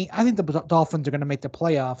me, I think the Dolphins are going to make the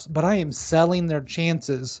playoffs, but I am selling their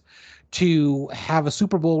chances to have a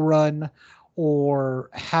Super Bowl run or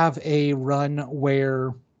have a run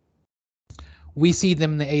where we see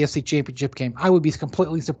them in the AFC Championship game. I would be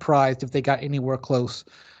completely surprised if they got anywhere close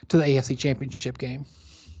to the AFC Championship game.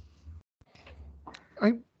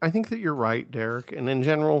 I think that you're right, Derek. And in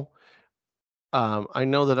general, I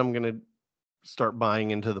know that I'm going to start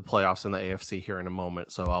buying into the playoffs in the AFC here in a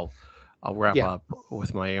moment. So I'll wrap Yeah. up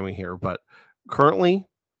with Miami here. But currently,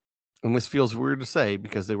 and this feels weird to say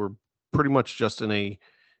because they were pretty much just in a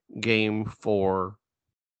game for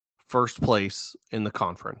first place in the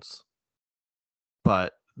conference,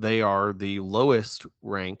 but they are the lowest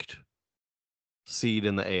ranked seed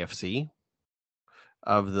in the AFC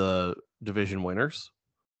of the division winners.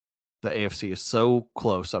 The AFC is so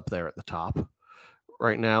close up there at the top.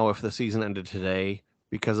 Right now, if the season ended today,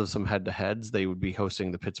 because of some head to heads, they would be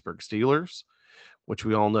hosting the Pittsburgh Steelers, which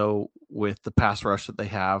we all know with the pass rush that they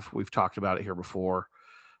have. We've talked about it here before.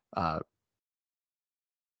 Uh,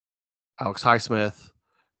 Alex Highsmith,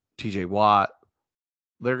 TJ Watt,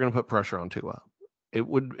 they're going to put pressure on Tua. It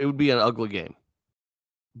would be an ugly game,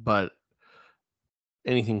 but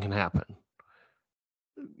anything can happen.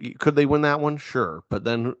 Could they win that one? Sure, but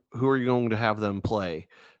then who are you going to have them play?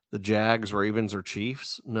 The Jags, Ravens, or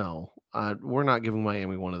Chiefs? No, we're not giving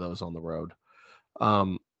Miami one of those on the road.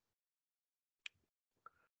 Um,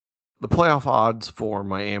 the playoff odds for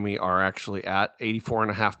Miami are actually at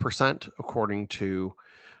 84.5%, according to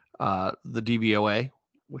the DVOA,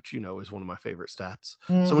 which is one of my favorite stats.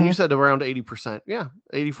 So when you Mm-hmm. said around 80%, yeah,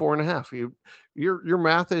 84.5. Your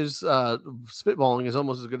math is spitballing is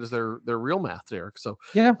almost as good as their real math, Derek. So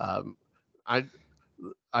Yeah. um, I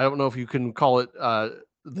I don't know if you can call it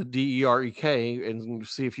the DEREK and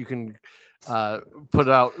see if you can uh, put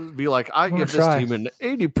it out, be like, I I'm gonna give this try. team an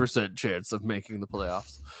 80% chance of making the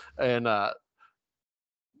playoffs, and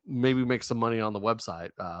maybe make some money on the website.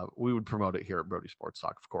 We would promote it here at Brody Sports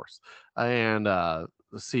Talk, of course, and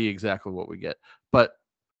see exactly what we get. But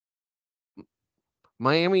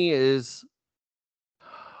Miami is,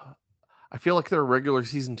 I feel like they're a regular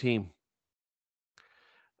season team.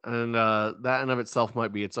 And that in of itself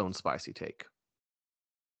might be its own spicy take.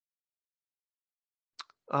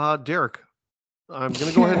 Derek, I'm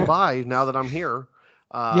gonna go ahead and buy now that I'm here.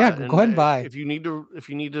 Yeah, go And ahead and buy. if you need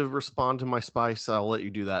to respond to my spice, I'll let you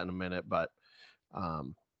do that in a minute. But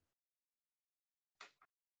um,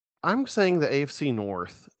 I'm saying the AFC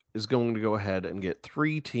North is going to go ahead and get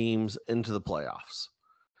 3 teams into the playoffs.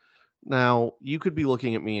 Now, you could be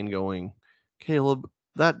looking at me and going, Caleb,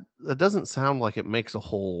 that doesn't sound like it makes a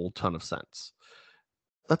whole ton of sense.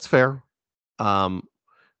 That's fair. Um,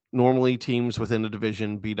 Normally, teams within a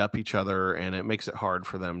division beat up each other, and it makes it hard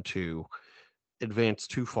for them to advance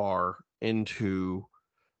too far into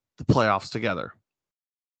the playoffs together.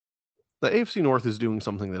 The AFC North is doing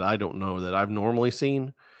something that I don't know that I've normally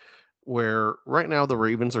seen, where right now the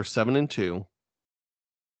Ravens are 7-2,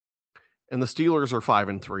 and the Steelers are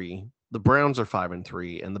 5-3, the Browns are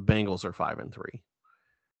 5-3, and the Bengals are 5-3.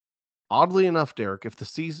 Oddly enough, Derek, if the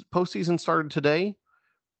postseason started today,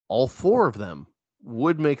 all 4 of them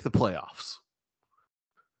would make the playoffs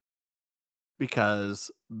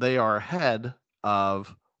because they are ahead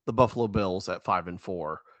of the Buffalo Bills at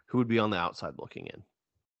 5-4, who would be on the outside looking in.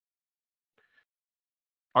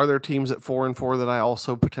 Are there teams at 4-4 that I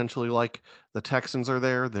also potentially like? The Texans are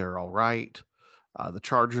there; they're all right. The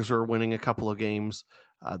Chargers are winning a couple of games.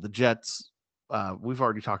 The Jets, we've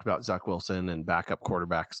already talked about Zach Wilson and backup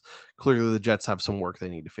quarterbacks. Clearly, the Jets have some work they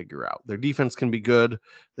need to figure out. Their defense can be good.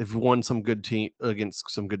 They've won some good team against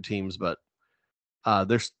some good teams, but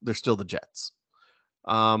they're still the Jets.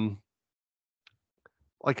 Like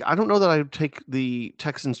I don't know that I would take the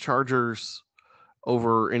Texans Chargers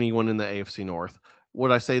over anyone in the AFC North.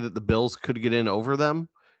 Would I say that the Bills could get in over them?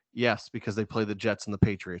 Yes, because they play the Jets and the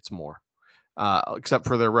Patriots more. Except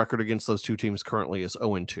for their record against those 2 teams currently is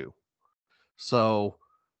 0-2. So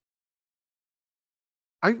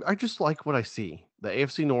I just like what I see. The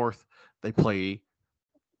AFC North, they play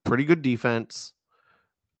pretty good defense.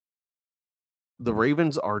 The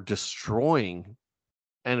Ravens are destroying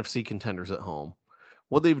NFC contenders at home.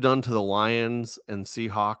 What they've done to the Lions and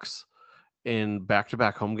Seahawks in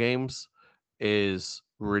back-to-back home games is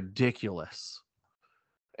ridiculous.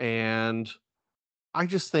 And I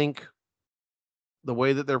just think the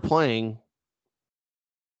way that they're playing,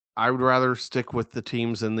 I would rather stick with the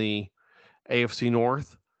teams in the AFC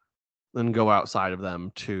North than go outside of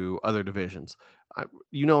them to other divisions. I'm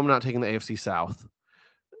not taking the AFC South.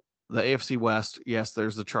 The AFC West, yes,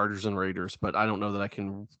 there's the Chargers and Raiders, but I don't know that I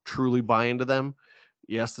can truly buy into them.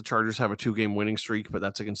 Yes, the Chargers have a 2-game winning streak, but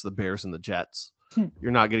that's against the Bears and the Jets.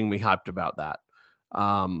 You're not getting me hyped about that.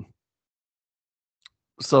 Um,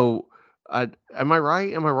 so, am I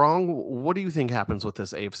right? Am I wrong? What do you think happens with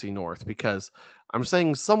this AFC North? Because I'm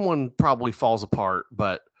saying someone probably falls apart,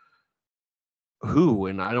 but who?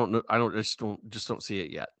 And I don't know. I don't see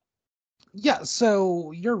it yet. Yeah,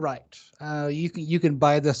 so you're right. You can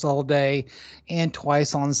buy this all day and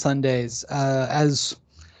twice on Sundays. As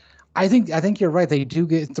I think you're right. They do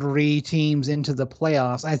get 3 teams into the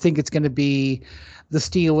playoffs. I think it's going to be the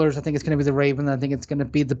Steelers. I think it's going to be the Ravens. I think it's going to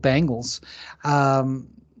be the Bengals. Um,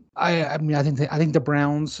 I mean I think the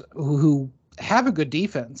Browns who have a good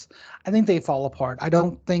defense. I think they fall apart. I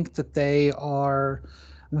don't think that they are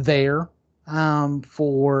there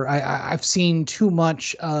for. I've seen too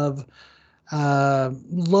much of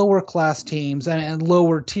lower class teams and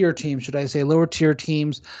lower tier teams, should I say, lower tier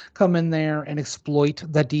teams come in there and exploit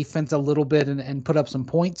the defense a little bit and put up some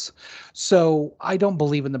points. So I don't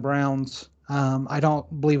believe in the Browns. I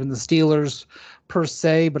don't believe in the Steelers per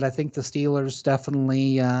se, but I think the Steelers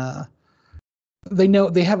definitely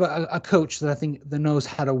they have a coach that I think that knows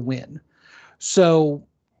how to win. So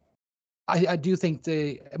I do think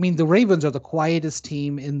the Ravens are the quietest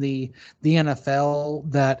team in the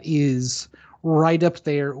NFL that is right up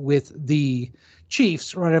there with the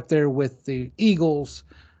Chiefs, right up there with the Eagles.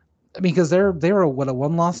 I mean, because they're a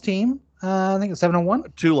 1 loss team. I think it's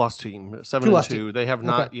 7-1, 2-loss team, 2 loss team. 7-2. They have Okay.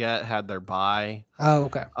 not yet had their bye. Oh,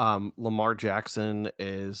 okay. Lamar Jackson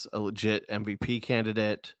is a legit MVP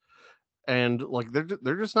candidate, and like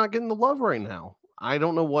they're just not getting the love right now. I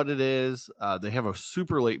don't know what it is. They have a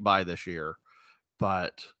super late bye this year,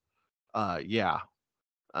 but yeah,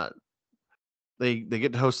 uh, they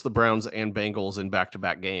get to host the Browns and Bengals in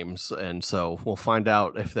back-to-back games, and so we'll find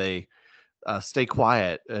out if they stay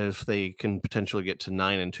quiet, if they can potentially get to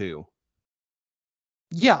 9-2.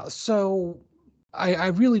 Yeah. So I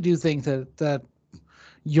really do think that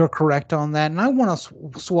you're correct on that. And I want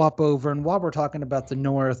to swap over. And while we're talking about the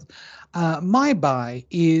North, my buy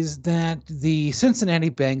is that the Cincinnati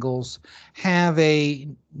Bengals have a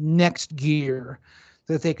next gear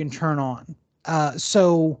that they can turn on.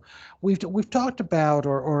 So we've talked about,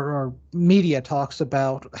 or media talks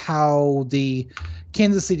about how the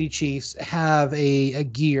Kansas City Chiefs have a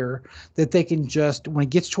gear that they can just, when it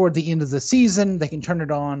gets toward the end of the season, they can turn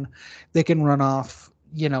it on, they can run off,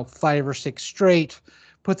 5 or 6 straight,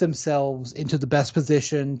 put themselves into the best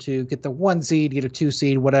position to get the 1 seed, get a 2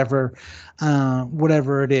 seed, whatever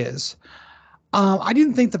it is. I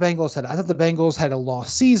didn't think the Bengals had. I thought the Bengals had a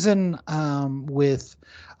lost season with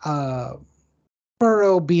uh,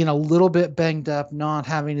 Burrow being a little bit banged up, not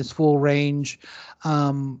having his full range.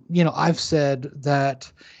 I've said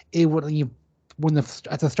that it would you when the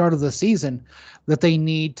at the start of the season that they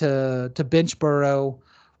need to bench Burrow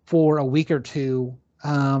for a week or two.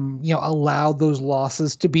 Allow those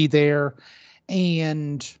losses to be there,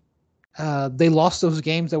 and they lost those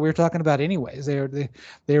games that we were talking about anyways.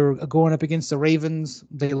 They were going up against the Ravens.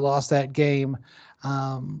 They lost that game.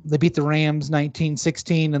 They beat the Rams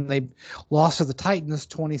 19-16, and they lost to the Titans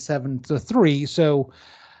 27-3. So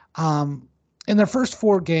in their first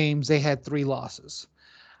 4 games, they had 3 losses.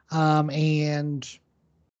 And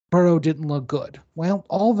Burrow didn't look good. Well,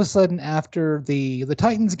 all of a sudden, after the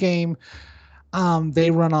Titans game,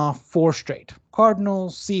 they run off 4 straight: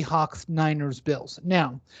 Cardinals, Seahawks, Niners, Bills.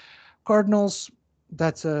 Now, Cardinals,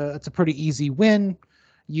 that's a pretty easy win.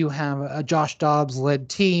 You have a Josh Dobbs led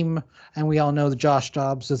team, and we all know that Josh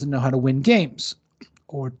Dobbs doesn't know how to win games,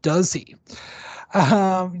 or does he?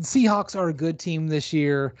 Seahawks are a good team this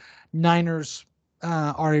year. Niners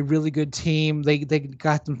are a really good team. They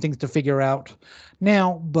got some things to figure out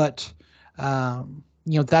now, but that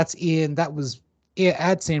was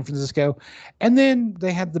at San Francisco, and then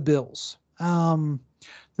they had the Bills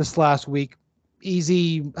this last week.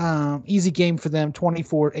 Easy game for them,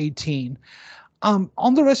 24-18.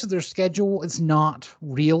 On the rest of their schedule, it's not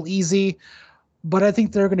real easy, but I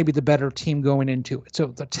think they're going to be the better team going into it. So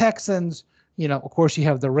the Texans, of course, you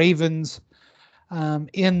have the Ravens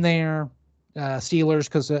in there, Steelers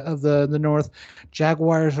because of the North.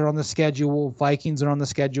 Jaguars are on the schedule. Vikings are on the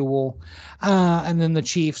schedule, and then the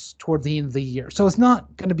Chiefs toward the end of the year. So it's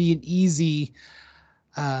not going to be an easy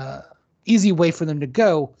way for them to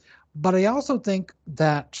go. But I also think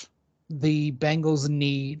that the Bengals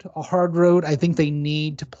need a hard road. I think they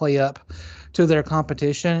need to play up to their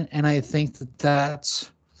competition, and I think that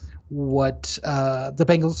that's what the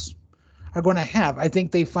Bengals are going to have. I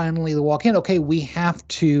think they finally walk in. Okay, we have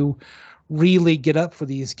to really get up for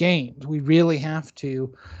these games. We really have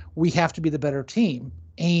to. We have to be the better team.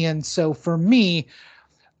 And so for me,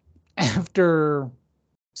 after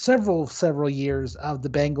several years of the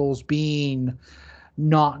Bengals being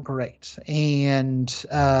not great and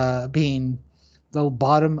being the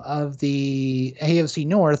bottom of the AFC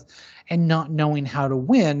North and not knowing how to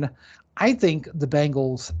win, I think the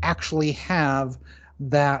Bengals actually have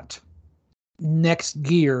that next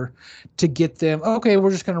gear to get them. Okay,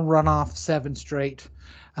 we're just going to run off 7 straight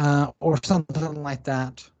or something like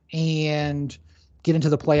that and get into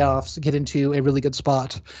the playoffs, get into a really good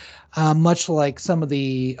spot, much like some of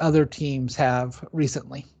the other teams have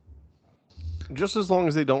recently. Just as long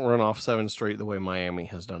as they don't run off 7 straight the way Miami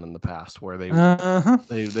has done in the past, where Uh-huh.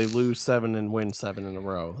 they lose 7 and win 7 in a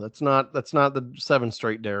row. That's not the 7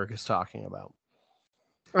 straight Derek is talking about.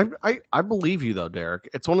 I believe you though, Derek.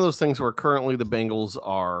 It's one of those things where currently the Bengals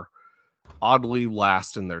are oddly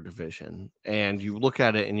last in their division, and you look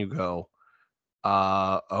at it and you go,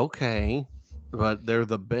 okay, but they're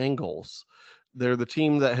the Bengals. They're the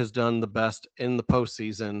team that has done the best in the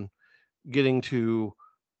postseason, getting to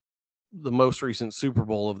the most recent Super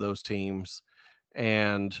Bowl of those teams,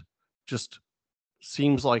 and just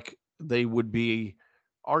seems like they would be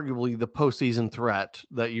arguably the postseason threat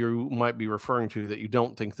that you might be referring to that you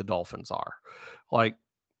don't think the Dolphins are. Like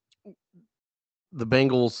the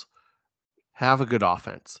Bengals have a good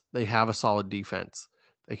offense, they have a solid defense,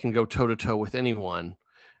 they can go toe to toe with anyone.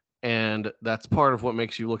 And that's part of what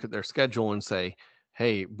makes you look at their schedule and say,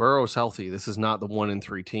 hey, Burrow's healthy. This is not the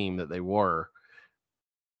 1-3 team that they were.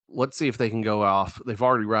 Let's see if they can go off. They've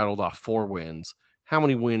already rattled off 4 wins. How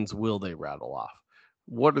many wins will they rattle off?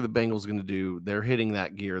 What are the Bengals going to do? They're hitting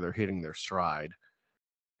that gear, they're hitting their stride.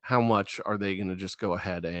 How much are they going to just go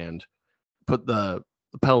ahead and put the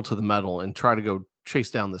pedal to the metal and try to go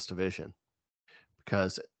chase down this division?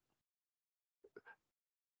 Because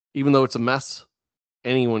even though it's a mess,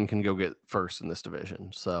 anyone can go get first in this division.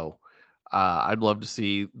 So I'd love to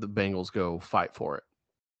see the Bengals go fight for it.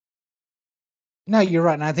 No, you're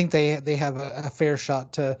right, and I think they have a fair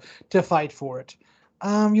shot to fight for it.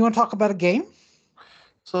 You want to talk about a game?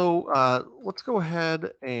 So let's go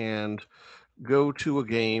ahead and go to a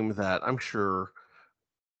game that I'm sure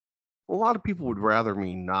a lot of people would rather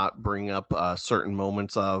me not bring up certain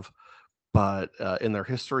moments of, but in their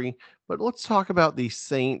history. But let's talk about the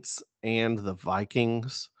Saints and the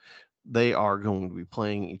Vikings. They are going to be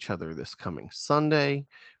playing each other this coming Sunday.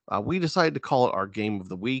 We decided to call it our game of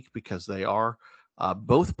the week because they are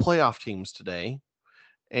both playoff teams today.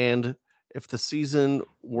 And if the season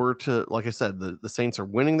were to, like I said, the Saints are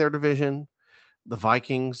winning their division, the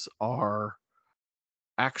Vikings are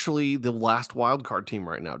actually the last wild card team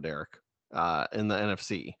right now, Derek, in the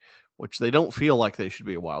NFC, which they don't feel like they should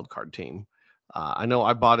be a wild card team. I know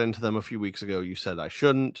I bought into them a few weeks ago. You said I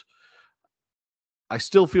shouldn't. I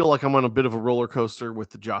still feel like I'm on a bit of a roller coaster with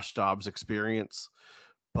the Josh Dobbs experience,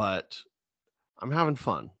 but I'm having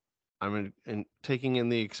fun. I'm taking in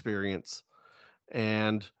the experience.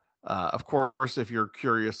 And of course, if you're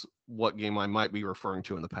curious what game I might be referring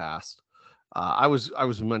to in the past, I was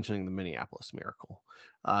mentioning the Minneapolis Miracle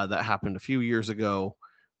that happened a few years ago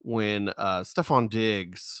when Stephon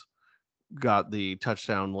Diggs got the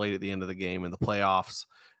touchdown late at the end of the game in the playoffs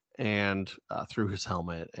and threw his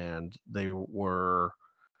helmet, and they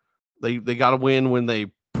got a win when they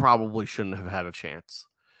probably shouldn't have had a chance.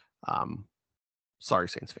 Um, Sorry,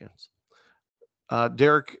 Saints fans.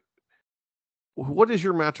 Derek, what is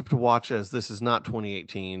your matchup to watch as this is not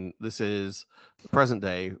 2018? This is the present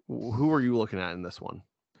day. Who are you looking at in this one?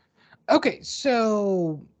 Okay,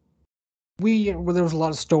 so well, there was a lot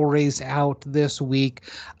of stories out this week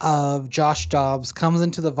of Josh Dobbs comes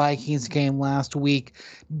into the Vikings game last week,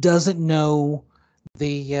 doesn't know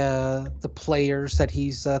the players that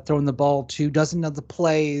he's throwing the ball to, doesn't know the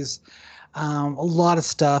plays, a lot of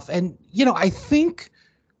stuff, and I think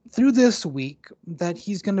through this week that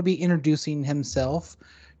he's going to be introducing himself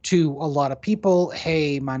to a lot of people.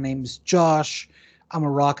 Hey, my name's Josh. I'm a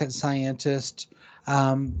rocket scientist.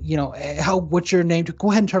 What's your name?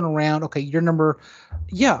 Go ahead and turn around. Okay, your number.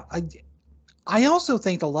 Yeah, I also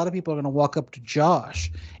think a lot of people are going to walk up to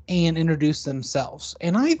Josh and introduce themselves.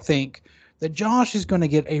 And I think that Josh is going to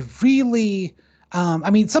get a really I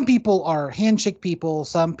mean, some people are handshake people,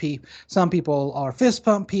 some people are fist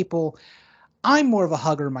pump people. I'm more of a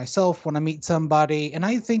hugger myself when I meet somebody, and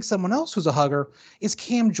I think someone else who's a hugger is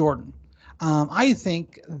Cam Jordan. I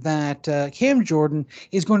think that Cam Jordan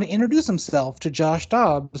is going to introduce himself to Josh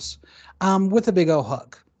Dobbs with a big O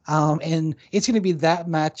hug. And it's going to be that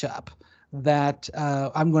matchup that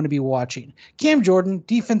I'm going to be watching. Cam Jordan,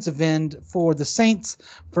 defensive end for the Saints,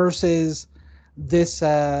 versus this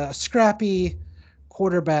scrappy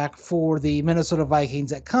quarterback for the Minnesota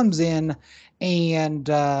Vikings that comes in and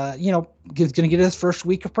is going to get his first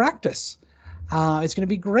week of practice. It's going to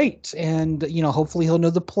be great, and hopefully he'll know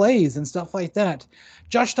the plays and stuff like that.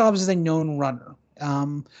 Josh Dobbs is a known runner,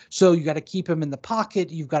 so you got to keep him in the pocket.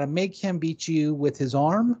 You've got to make him beat you with his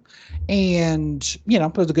arm, and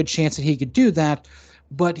there's a good chance that he could do that.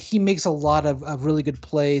 But he makes a lot of really good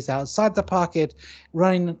plays outside the pocket,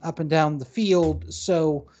 running up and down the field.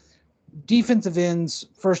 So defensive end's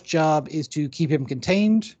first job is to keep him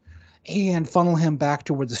contained and funnel him back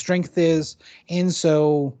to where the strength is. And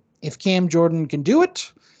so if Cam Jordan can do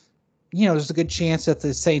it, there's a good chance that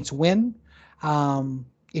the Saints win.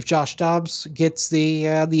 If Josh Dobbs gets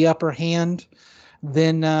the upper hand,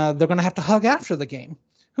 then they're going to have to hug after the game.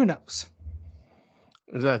 Who knows?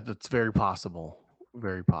 That's very possible.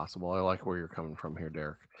 Very possible. I like where you're coming from here,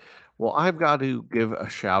 Derek. Well, I've got to give a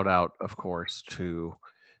shout out, of course, to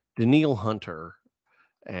Daniil Hunter,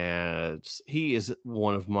 as he is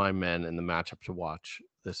one of my men in the matchup to watch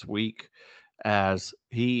this week, as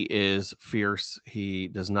he is fierce. He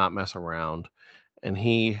does not mess around, and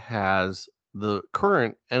he has the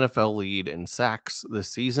current NFL lead in sacks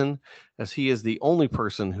this season, as he is the only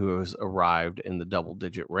person who has arrived in the double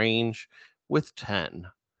digit range with 10.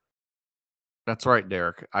 That's right,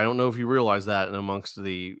 Derek. I don't know if you realize that in amongst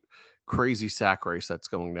the crazy sack race that's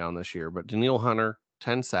going down this year, but Daniil Hunter,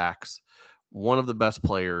 10 sacks, one of the best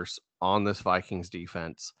players on this Vikings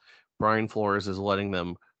defense. Brian Flores is letting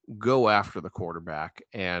them go after the quarterback,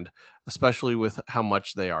 and especially with how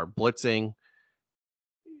much they are blitzing,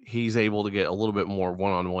 he's able to get a little bit more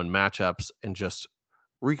one-on-one matchups and just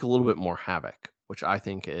wreak a little bit more havoc, which I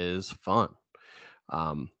think is fun.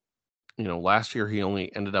 Um, last year he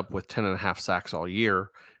only ended up with 10 and a half sacks all year.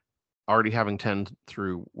 Already having 10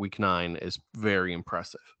 through week 9 is very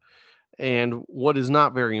impressive. And what is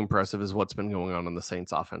not very impressive is what's been going on the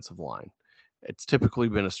Saints offensive line. It's typically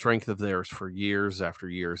been a strength of theirs for years after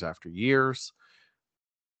years after years.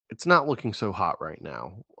 it's not looking so hot right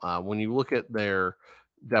now. When you look at their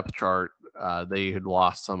depth chart, they had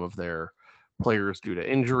lost some of their players due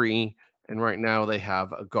to injury, and right now they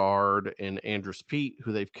have a guard in Andrews Pete,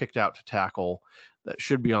 who they've kicked out to tackle, that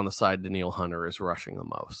should be on the side Daniil Hunter is rushing the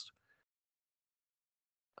most.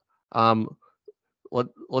 Um,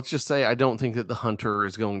 let's just say I don't think that the hunter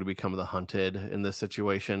is going to become the hunted in this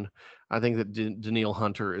situation. I think that Daniil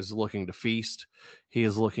Hunter is looking to feast. He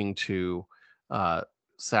is looking to uh,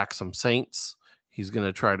 sack some Saints. He's going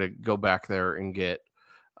to try to go back there and get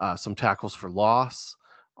some tackles for loss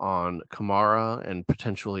on Kamara and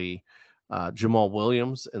potentially Jamal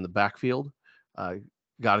Williams in the backfield. Uh,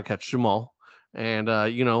 Got to catch Jamal, and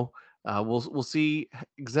we'll see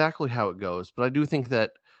exactly how it goes. But I do think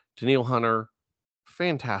that Daniil Hunter,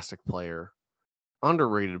 fantastic player,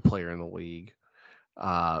 underrated player in the league.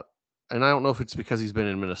 Uh, and I don't know if it's because he's been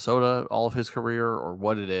in Minnesota all of his career or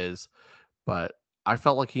what it is, but I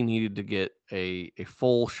felt like he needed to get a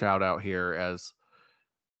full shout out here, as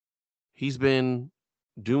he's been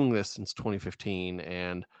doing this since 2015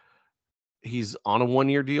 and he's on a 1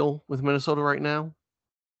 year deal with Minnesota right now.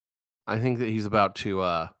 I think that he's about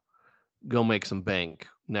to go make some bank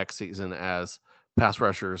next season, as pass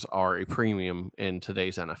rushers are a premium in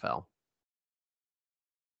today's NFL.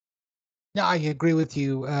 Yeah, I agree with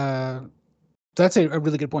you. That's a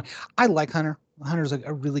really good point. I like Hunter. Hunter's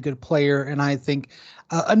a really good player, and I think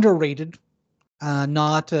underrated.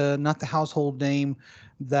 Not the household name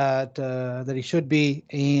that he should be.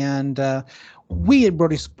 And we at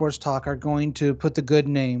Brody Sports Talk are going to put the good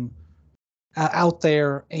name out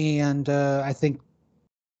there, and I think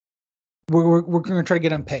we're going to try to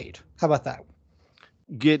get him paid. How about that?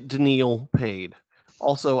 Get Daniil paid.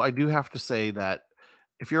 Also, I do have to say that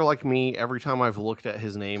if you're like me, every time I've looked at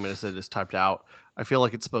his name and it is typed out, I feel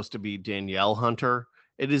like it's supposed to be Danielle Hunter.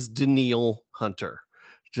 It is Daniil Hunter.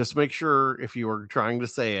 Just make sure if you are trying to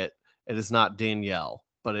say it, it is not Danielle,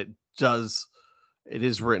 but it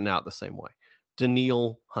is written out the same way.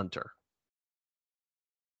 Daniil Hunter.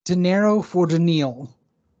 Dinero for Daniil.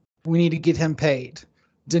 We need to get him paid.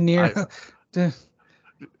 Dinero.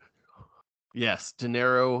 Yes,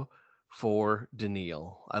 dinero for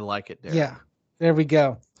Daniil. I like it, Derek. Yeah, there we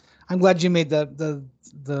go. I'm glad you made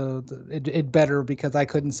it better because I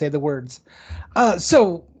couldn't say the words.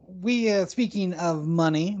 So we speaking of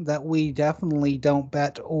money that we definitely don't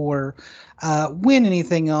bet or win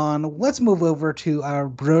anything on. Let's move over to our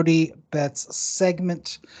Brody Bets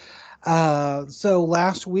segment. So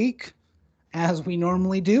last week, as we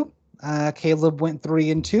normally do, Caleb went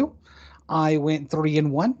 3-2. I went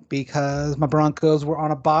 3-1 because my Broncos were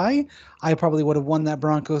on a bye. I probably would have won that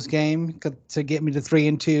Broncos game to get me to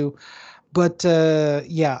 3-2. But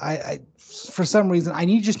yeah, I for some reason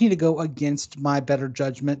just need to go against my better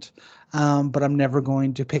judgment. But I'm never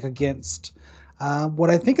going to pick against what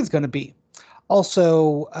I think is going to be.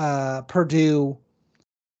 Also, Purdue,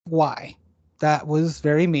 why? That was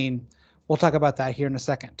very mean. We'll talk about that here in a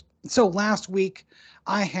second. So last week,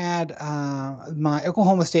 I had my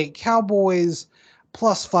Oklahoma State Cowboys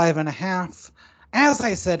plus 5.5. As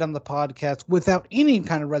I said on the podcast, without any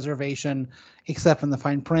kind of reservation, except in the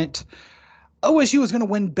fine print, OSU was going to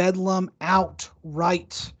win Bedlam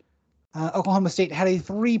outright. Oklahoma State had a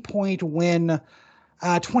 3-point win,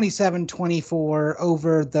 27-24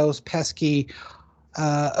 over those pesky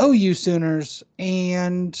OU Sooners,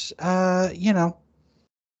 and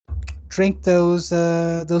drink those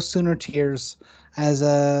Sooner tears as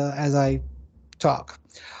I talk.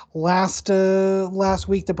 Last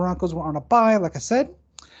week the Broncos were on a bye, like I said.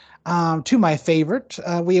 To my favorite,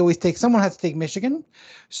 we always take someone has to take Michigan.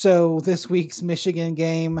 So this week's Michigan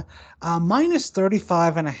game, minus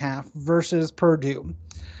 35.5 versus Purdue.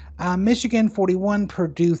 Michigan 41,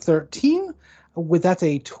 Purdue 13. That's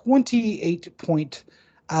a 28-point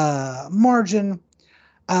margin.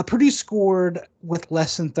 Purdue scored with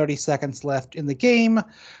less than 30 seconds left in the game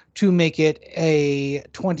to make it a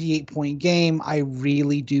 28-point game. I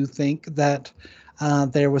really do think that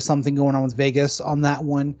there was something going on with Vegas on that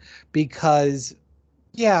one because,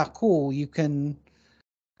 yeah, cool.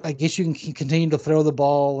 I guess you can continue to throw the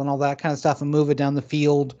ball and all that kind of stuff and move it down the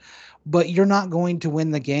field, but you're not going to win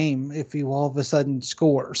the game if you all of a sudden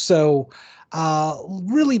score. So,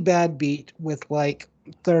 really bad beat with like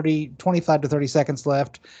 25 to 30 seconds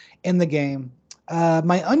left in the game.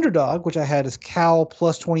 My underdog, which I had, is Cal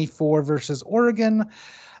plus 24 versus Oregon.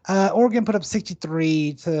 Oregon put up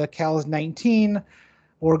 63 to Cal's 19.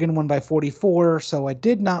 Oregon won by 44, so I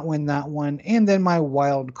did not win that one. And then my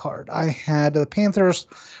wild card, I had the Panthers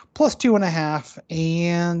plus 2.5,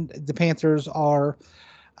 and the Panthers are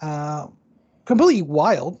going completely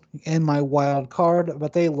wild in my wild card,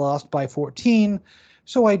 but they lost by 14,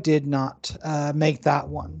 so I did not make that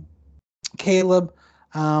one. Caleb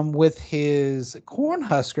with his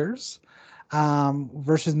Cornhuskers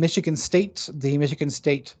versus Michigan State. The Michigan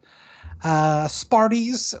State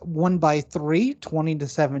Sparties won by 3,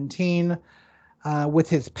 20-17. With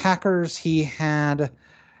his Packers, he had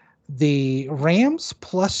the Rams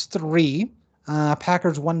 +3.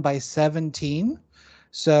 Packers won by 17.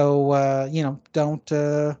 So, don't.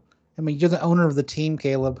 I mean, you're the owner of the team,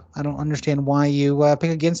 Caleb. I don't understand why you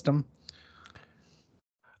pick against them.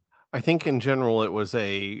 I think in general it was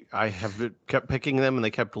I have kept picking them and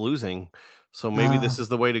they kept losing. So maybe Uh, this is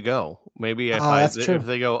the way to go. Maybe that's if true.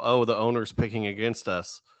 they go, oh, the owner's picking against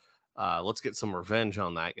us, let's get some revenge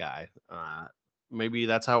on that guy. Maybe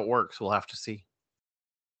that's how it works. We'll have to see.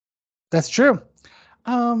 That's true.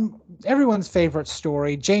 Everyone's favorite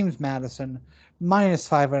story, James Madison,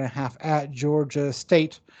 -5.5 at Georgia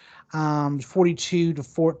State,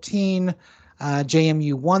 42-14.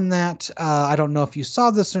 JMU won that. I don't know if you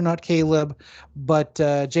saw this or not, Caleb, but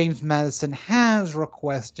James Madison has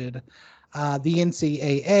requested the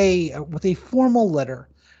NCAA with a formal letter.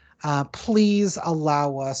 Please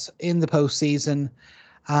allow us in the postseason.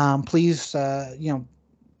 Please,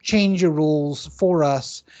 change your rules for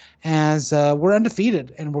us as we're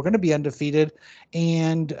undefeated and we're going to be undefeated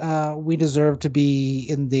and we deserve to be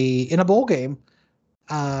in a bowl game.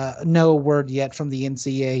 No word yet from the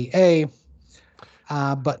NCAA,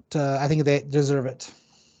 but I think they deserve it.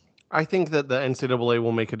 I think that the NCAA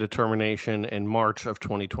will make a determination in March of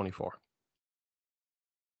 2024.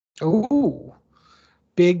 Ooh,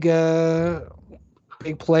 big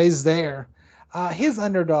big plays there. His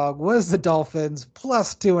underdog was the Dolphins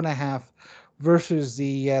 +2.5 versus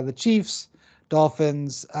the Chiefs.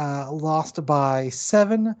 Dolphins lost by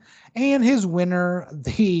 7, and his winner,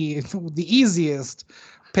 the easiest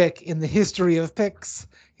pick in the history of picks,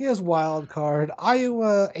 his wild card,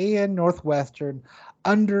 Iowa and Northwestern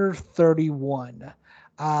under 31.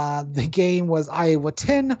 The game was Iowa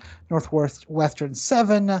 10, Northwestern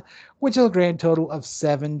 7, which is a grand total of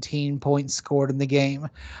 17 points scored in the game.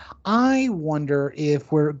 I wonder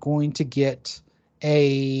if we're going to get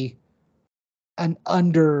a an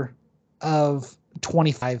under of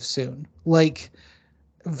 25 soon. Like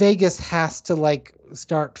Vegas has to like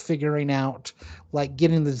start figuring out like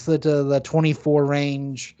getting the 24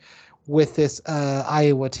 range with this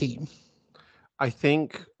Iowa team. I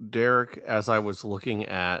think, Derek, as I was looking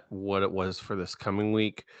at what it was for this coming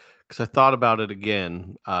week, because I thought about it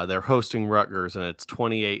again, they're hosting Rutgers and it's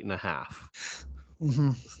 28.5.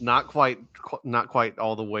 Mm-hmm. It's not quite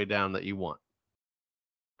all the way down that you want.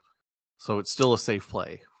 So it's still a safe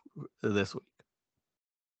play this week.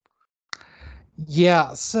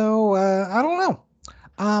 Yeah, so I don't know.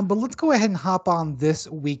 But let's go ahead and hop on this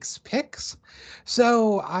week's picks.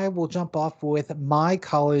 So I will jump off with my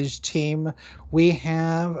college team. We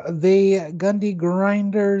have the Gundy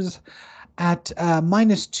Grinders at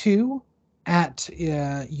 -2 at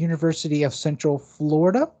University of Central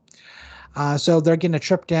Florida. So they're getting a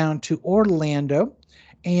trip down to Orlando.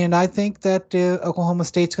 And I think that Oklahoma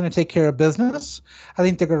State's going to take care of business. I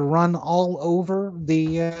think they're going to run all over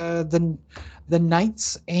the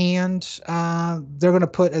Knights, and they're going to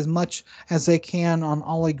put as much as they can on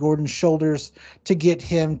Ollie Gordon's shoulders to get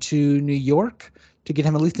him to New York, to get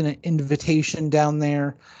him at least an invitation down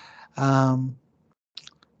there. Um,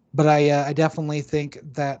 but I definitely think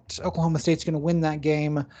that Oklahoma State's going to win that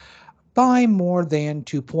game by more than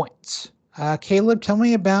 2 points. Caleb, tell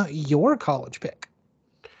me about your college pick.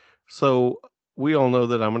 So we all know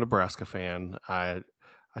that I'm a Nebraska fan. I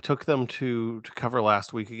took them to cover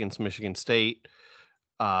last week against Michigan State.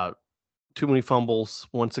 Uh, too many fumbles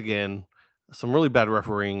once again. Some really bad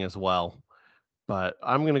refereeing as well. But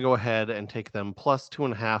I'm going to go ahead and take them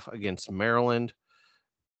 +2.5 against Maryland.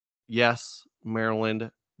 Yes, Maryland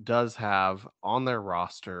does have on their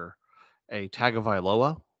roster a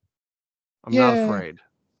Tagovailoa. I'm not Yeah, afraid.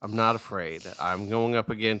 I'm not afraid. I'm going up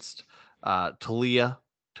against Talia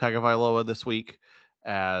Tagovailoa this week,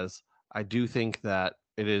 as I do think that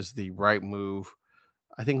it is the right move.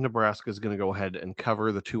 I think Nebraska is going to go ahead and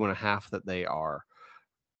cover the 2.5 that they are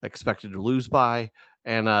expected to lose by.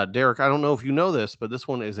 And Derek, I don't know if you know this, but this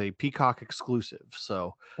one is a Peacock exclusive.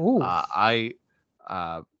 So ooh. I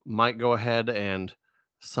might go ahead and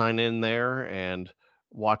sign in there and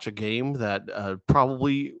watch a game that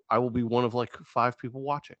probably I will be one of like 5 people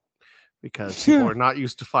watching, because people are not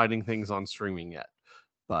used to finding things on streaming yet.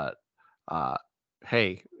 But uh,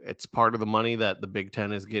 hey, it's part of the money that the Big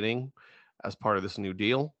Ten is getting as part of this new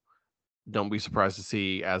deal. don't be surprised to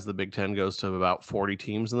see as the Big Ten goes to about 40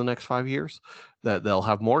 teams in the next 5 years that they'll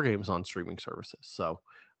have more games on streaming services. So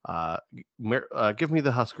uh, give me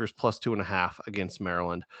the Huskers plus 2.5 against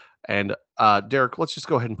Maryland. And Derek, let's just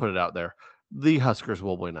go ahead and put it out there. The Huskers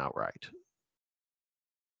will win outright.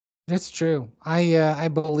 That's true. I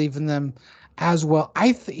believe in them as well.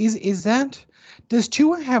 Is that does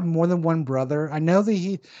Tua have more than one brother? I know that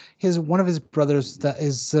he his one of his brothers that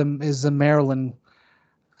is the Maryland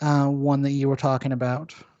one that you were talking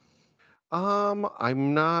about.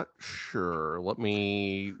 I'm not sure. Let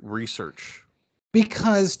me research.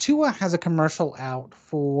 Because Tua has a commercial out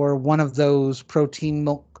for one of those protein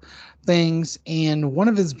milk things, and one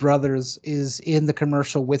of his brothers is in the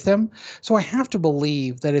commercial with him. So I have to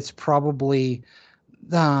believe that it's probably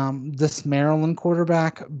this Maryland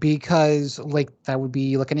quarterback because like that would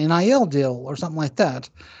be like an NIL deal or something like that.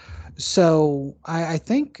 So I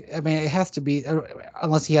think I mean it has to be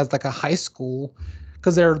unless he has like a high school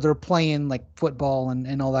because they're playing like football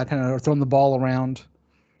and all that kind of or throwing the ball around.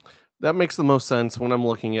 That makes the most sense when I'm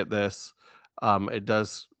looking at this. It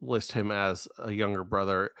does list him as a younger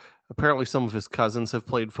brother. Apparently, some of his cousins have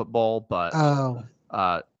played football, but Oh,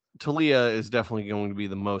 uh, Talia is definitely going to be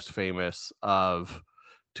the most famous of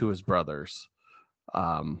to his brothers.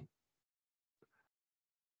 Um,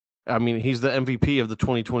 I mean, he's the MVP of the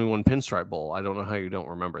 2021 Pinstripe Bowl. I don't know how you don't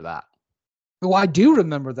remember that. well, I do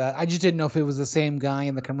remember that. I just didn't know if it was the same guy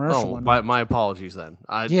in the commercial Oh, or my, not. my apologies then.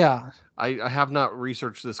 Yeah, I have not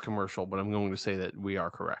researched this commercial, but I'm going to say that we are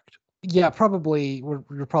correct. yeah, probably.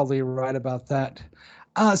 You're probably right about that.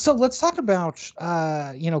 So let's talk about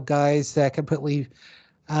guys that completely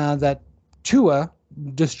that Tua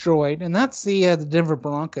destroyed, and that's the Denver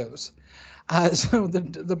Broncos. So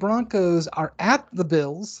the Broncos are at the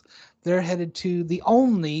Bills. They're headed to the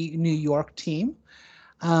only New York team.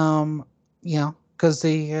 Um, because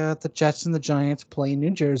the Jets and the Giants play in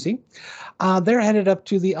New Jersey. They're headed up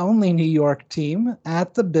to the only New York team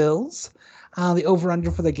at the Bills. The over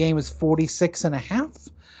under for the game is 46 and a half.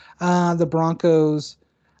 The Broncos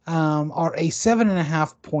are a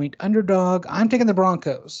 7.5 point underdog. I'm taking the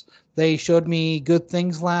Broncos. They showed me good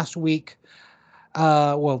things last week.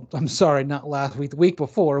 Well, I'm sorry, not last week, the week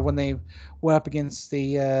before when they went up against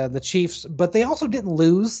the Chiefs, but they also didn't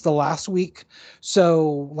lose the last week.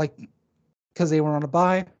 So like because they were on a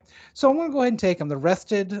bye. So I'm going to go ahead and take them. They're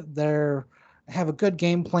rested. They're have a good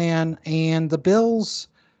game plan, and the Bills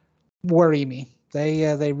worry me.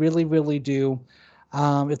 They really do.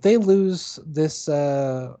 If they lose this,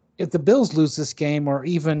 if the Bills lose this game, or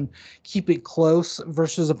even keep it close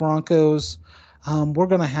versus the Broncos, we're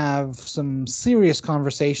going to have some serious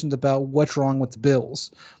conversations about what's wrong with the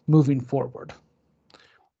Bills moving forward.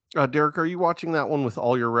 Derek, are you watching that one with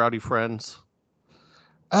all your rowdy friends?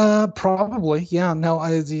 Probably, yeah. No,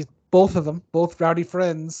 both of them, both rowdy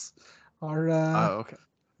friends, are Okay.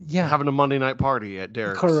 yeah, Having a Monday night party at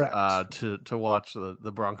Derek's correct. to watch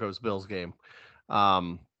the Broncos Bills game.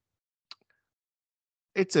 Um,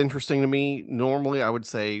 it's interesting to me. Normally, I would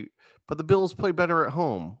say, but the Bills play better at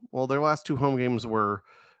home. Well, their last two home games were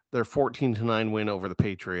their 14-9 win over the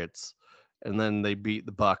Patriots, and then they beat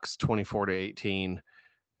the Bucks 24-18,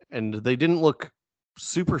 and they didn't look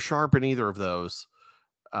super sharp in either of those.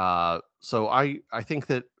 So I think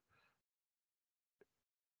that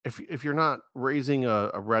if you're not raising a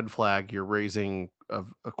red flag, you're raising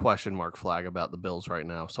a question mark flag about the Bills right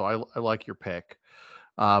now. So I like your pick.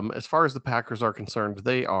 As far as the Packers are concerned,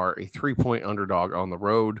 they are a 3-point underdog on the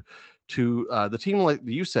road to the team, like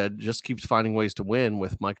you said, just keeps finding ways to win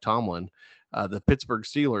with Mike Tomlin, the Pittsburgh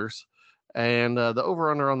Steelers. And the over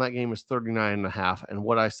under on that game is 39.5. And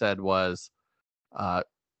what I said was uh,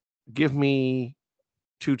 give me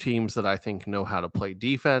two teams that I think know how to play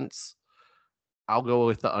defense. I'll go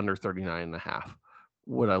with the under 39.5.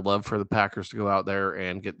 Would I love for the Packers to go out there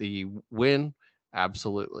and get the win?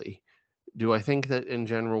 Absolutely. Do I think that in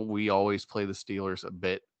general we always play the Steelers a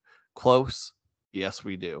bit close? Yes,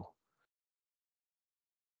 we do.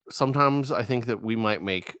 Sometimes I think that we might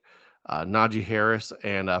make Najee Harris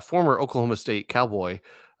and former Oklahoma State Cowboy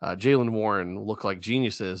Jalen Warren look like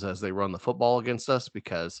geniuses as they run the football against us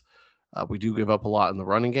because we do give up a lot in the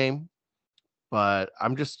running game. But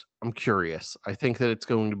I'm curious. I think that it's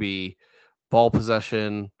going to be ball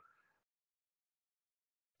possession,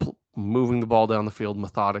 moving the ball down the field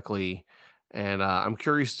methodically, and I'm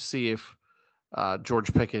curious to see if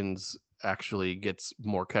George Pickens actually gets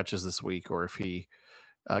more catches this week or if he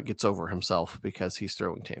gets over himself because he's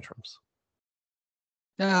throwing tantrums.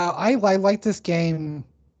 I like this game.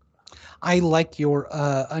 I like your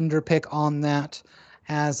under pick on that,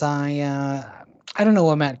 as I don't know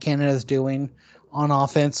what Matt Canada is doing on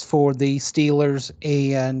offense for the Steelers,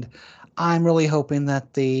 and I'm really hoping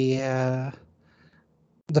that the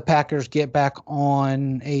Packers get back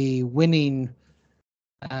on a winning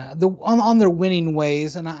on their winning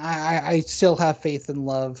ways, and I still have faith in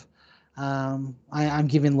Love. I'm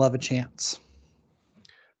giving Love a chance.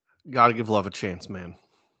 Got to give love a chance, man.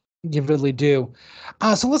 You really do.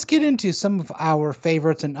 So let's get into some of our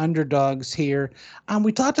favorites and underdogs here.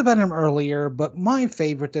 We talked about them earlier, but my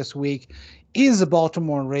favorite this week is the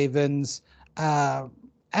Baltimore Ravens uh,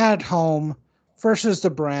 at home versus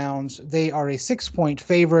the Browns. They are a 6 point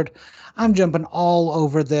favorite. I'm jumping all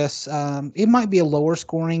over this. It might be a lower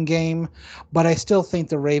scoring game, but I still think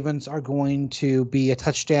the Ravens are going to be a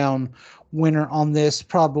touchdown winner on this,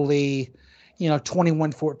 probably,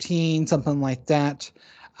 21-14, something like that.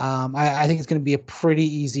 I think it's going to be a pretty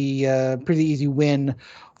easy win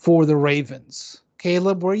for the Ravens.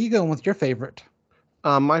 Caleb, where are you going with your favorite?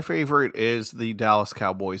 My favorite is the Dallas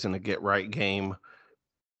Cowboys in a get right game.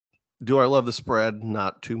 Do I love the spread?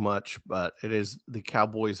 Not too much, but it is the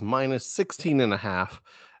Cowboys minus 16.5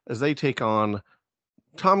 as they take on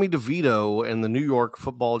Tommy DeVito and the New York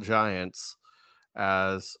Football Giants,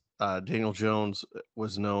 as Daniel Jones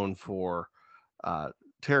was known for uh,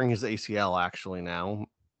 tearing his ACL actually now.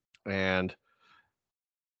 And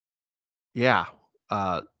yeah,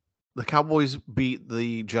 uh, the Cowboys beat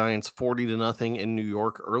the Giants 40-0 in New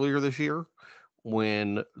York earlier this year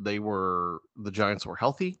when the Giants were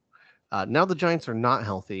healthy. Now the Giants are not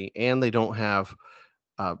healthy and they don't have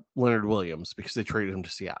Leonard Williams because they traded him to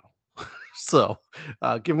Seattle. So,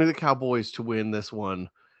 give me the Cowboys to win this one.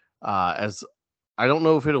 As I don't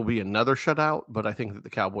know if it'll be another shutout, but I think that the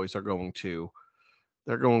Cowboys are going to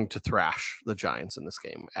thrash the Giants in this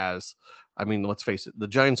game. As I mean, let's face it, the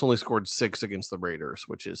Giants only scored 6 against the Raiders,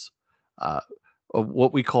 which is uh,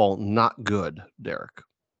 what we call not good, Derek.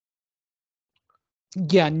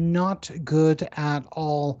 Yeah, not good at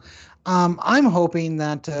all. I'm hoping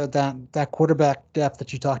that that quarterback depth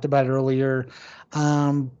that you talked about earlier,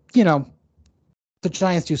 um, you know, the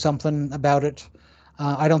Giants do something about it.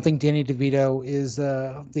 I don't think Danny DeVito is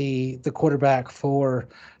the quarterback for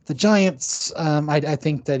the Giants. I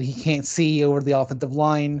think that he can't see over the offensive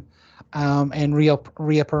line, and Rhea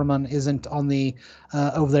Perman isn't on the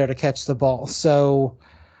over there to catch the ball. So,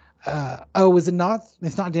 oh, is it not?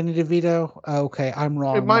 It's not Danny DeVito. Okay, I'm It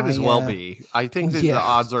wrong. might as well be. I think that the Yeah,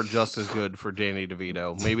 odds are just as good for Danny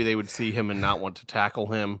DeVito. Maybe they would see him and not want to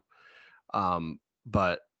tackle him.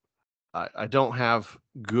 But I don't have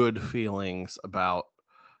good feelings about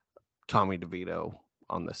Tommy DeVito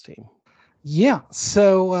on this team. yeah.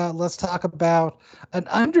 So let's talk about an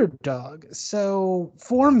underdog. So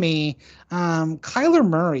for me, Kyler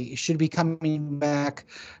Murray should be coming back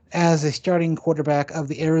as a starting quarterback of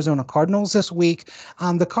the Arizona Cardinals this week.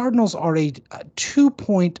 The Cardinals are a 2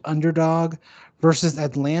 point underdog versus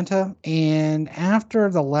Atlanta, and after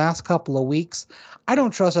the last couple of weeks, I don't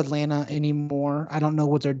trust Atlanta anymore. I don't know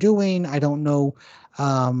what they're doing. I don't know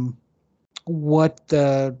um, what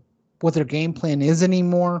what their game plan is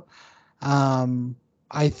anymore.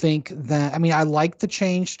 I think that, I mean, I like the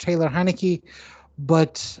change Taylor Heineke,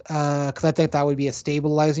 but because I think that would be a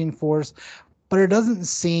stabilizing force. But it doesn't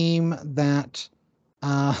seem that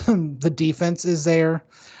the defense is there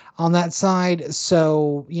on that side.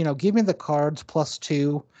 So, give me the Cards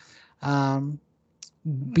 +2. Um,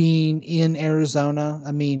 being in Arizona,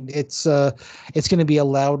 I mean, it's going to be a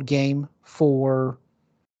loud game for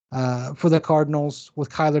the Cardinals with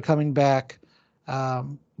Kyler coming back.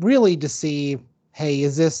 Really to see, hey,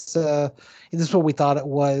 is this what we thought it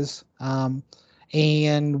was?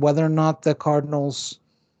 And whether or not the Cardinals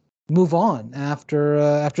move on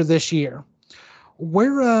after this year.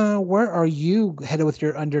 Where are you headed with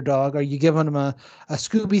your underdog? Are you giving them a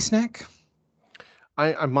Scooby snack?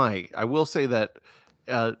 I might. I will say that,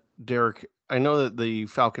 uh, Derek, I know that the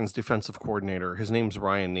Falcons defensive coordinator, his name's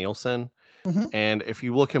Ryan Nielsen. Mm-hmm. And if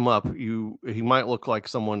you look him up, he might look like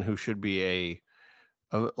someone who should be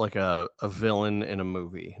like a villain in a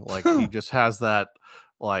movie. Like he just has that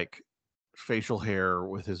like facial hair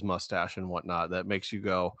with his mustache and whatnot that makes you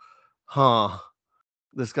go, huh,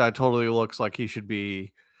 this guy totally looks like he should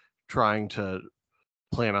be trying to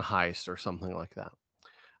plan a heist or something like that.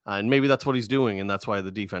 And maybe that's what he's doing, and that's why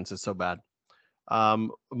the defense is so bad.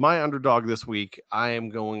 My underdog this week, I am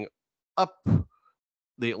going up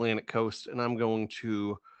the Atlantic coast, and I'm going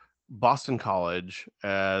to Boston College,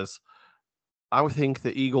 as I would think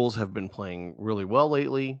the Eagles have been playing really well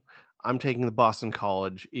lately. I'm taking the Boston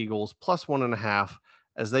College Eagles +1.5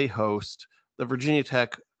 as they host the Virginia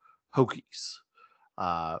Tech Hokies.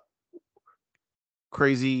 Uh,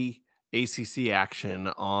 Crazy ACC action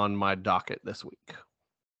on my docket this week.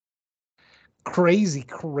 Crazy,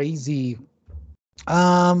 crazy.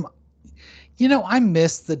 Um, I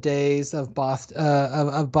miss the days of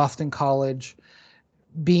Boston College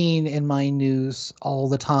being in my news all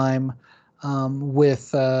the time.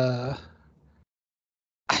 With Yeah,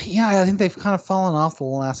 I think they've kind of fallen off the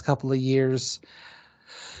last couple of years.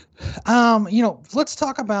 Let's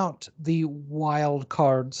talk about the wild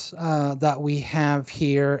cards that we have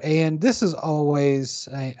here, and this is always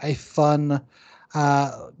a fun,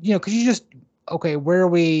 because you just okay, where are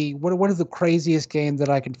we? What is the craziest game that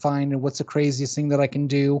I can find, and what's the craziest thing that I can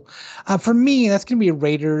do? For me, that's going to be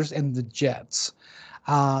Raiders and the Jets.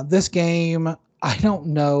 This game, I don't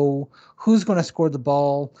know who's going to score the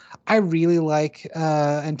ball. I really like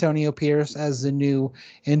Antonio Pierce as the new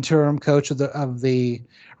interim coach of the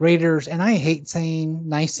Raiders, and I hate saying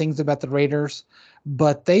nice things about the Raiders,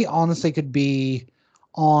 but they honestly could be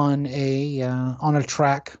on a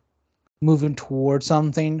track moving towards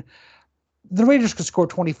something. The Raiders could score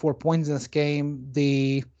 24 points in this game.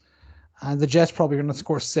 The Jets probably going to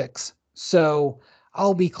score 6. So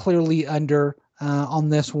I'll be clearly under on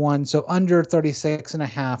this one. So under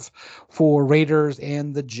 36.5 for Raiders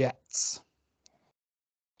and the Jets.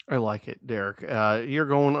 I like it, Derek. You're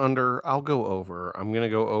going under. I'll go over. I'm going to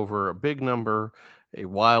go over a big number, a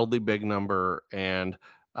wildly big number, and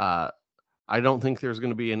uh, I don't think there's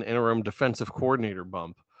going to be an interim defensive coordinator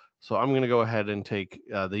bump. So I'm going to go ahead and take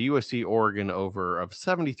the USC Oregon over of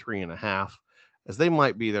 73.5, as they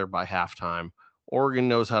might be there by halftime. Oregon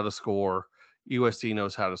knows how to score. USC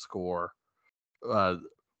knows how to score.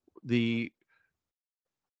 The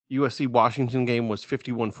USC Washington game was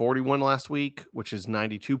 51-41 last week, which is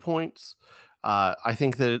 92 points. I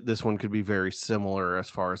think that this one could be very similar as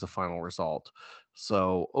far as the final result.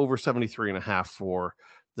 So over 73.5 for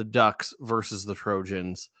the Ducks versus the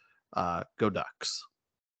Trojans. Go Ducks.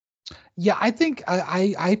 Yeah, I think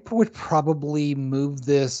I would probably move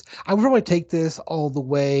this. I would probably take this all the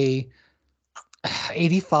way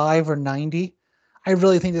 85 or 90. I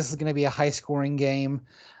really think this is going to be a high scoring game.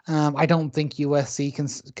 I don't think USC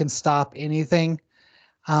can stop anything.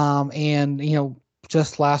 And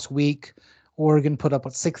just last week, Oregon put up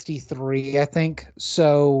 63, I think.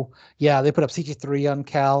 So yeah, they put up 63 on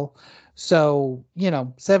Cal. So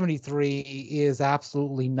 73 is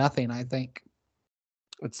absolutely nothing, I think.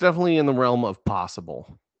 It's definitely in the realm of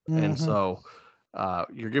possible. And Hmm. so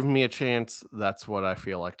you're giving me a chance. That's what I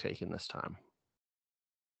feel like taking this time.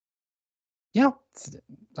 Yeah,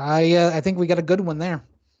 I think we got a good one there.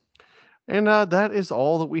 And that is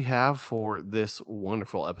all that we have for this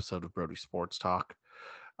wonderful episode of Brody Sports Talk.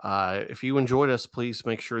 If you enjoyed us, please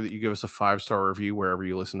make sure that you give us a 5-star review wherever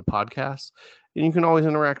you listen to podcasts. And you can always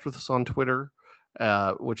interact with us on Twitter,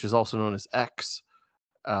 which is also known as X.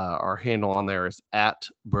 Our handle on there is at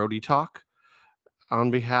Brody Talk.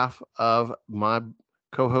 On behalf of my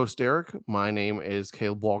co host, Derek, my name is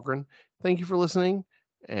Caleb Walgren. Thank you for listening,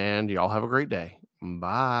 and y'all have a great day.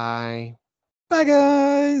 Bye. Bye,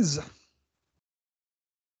 guys.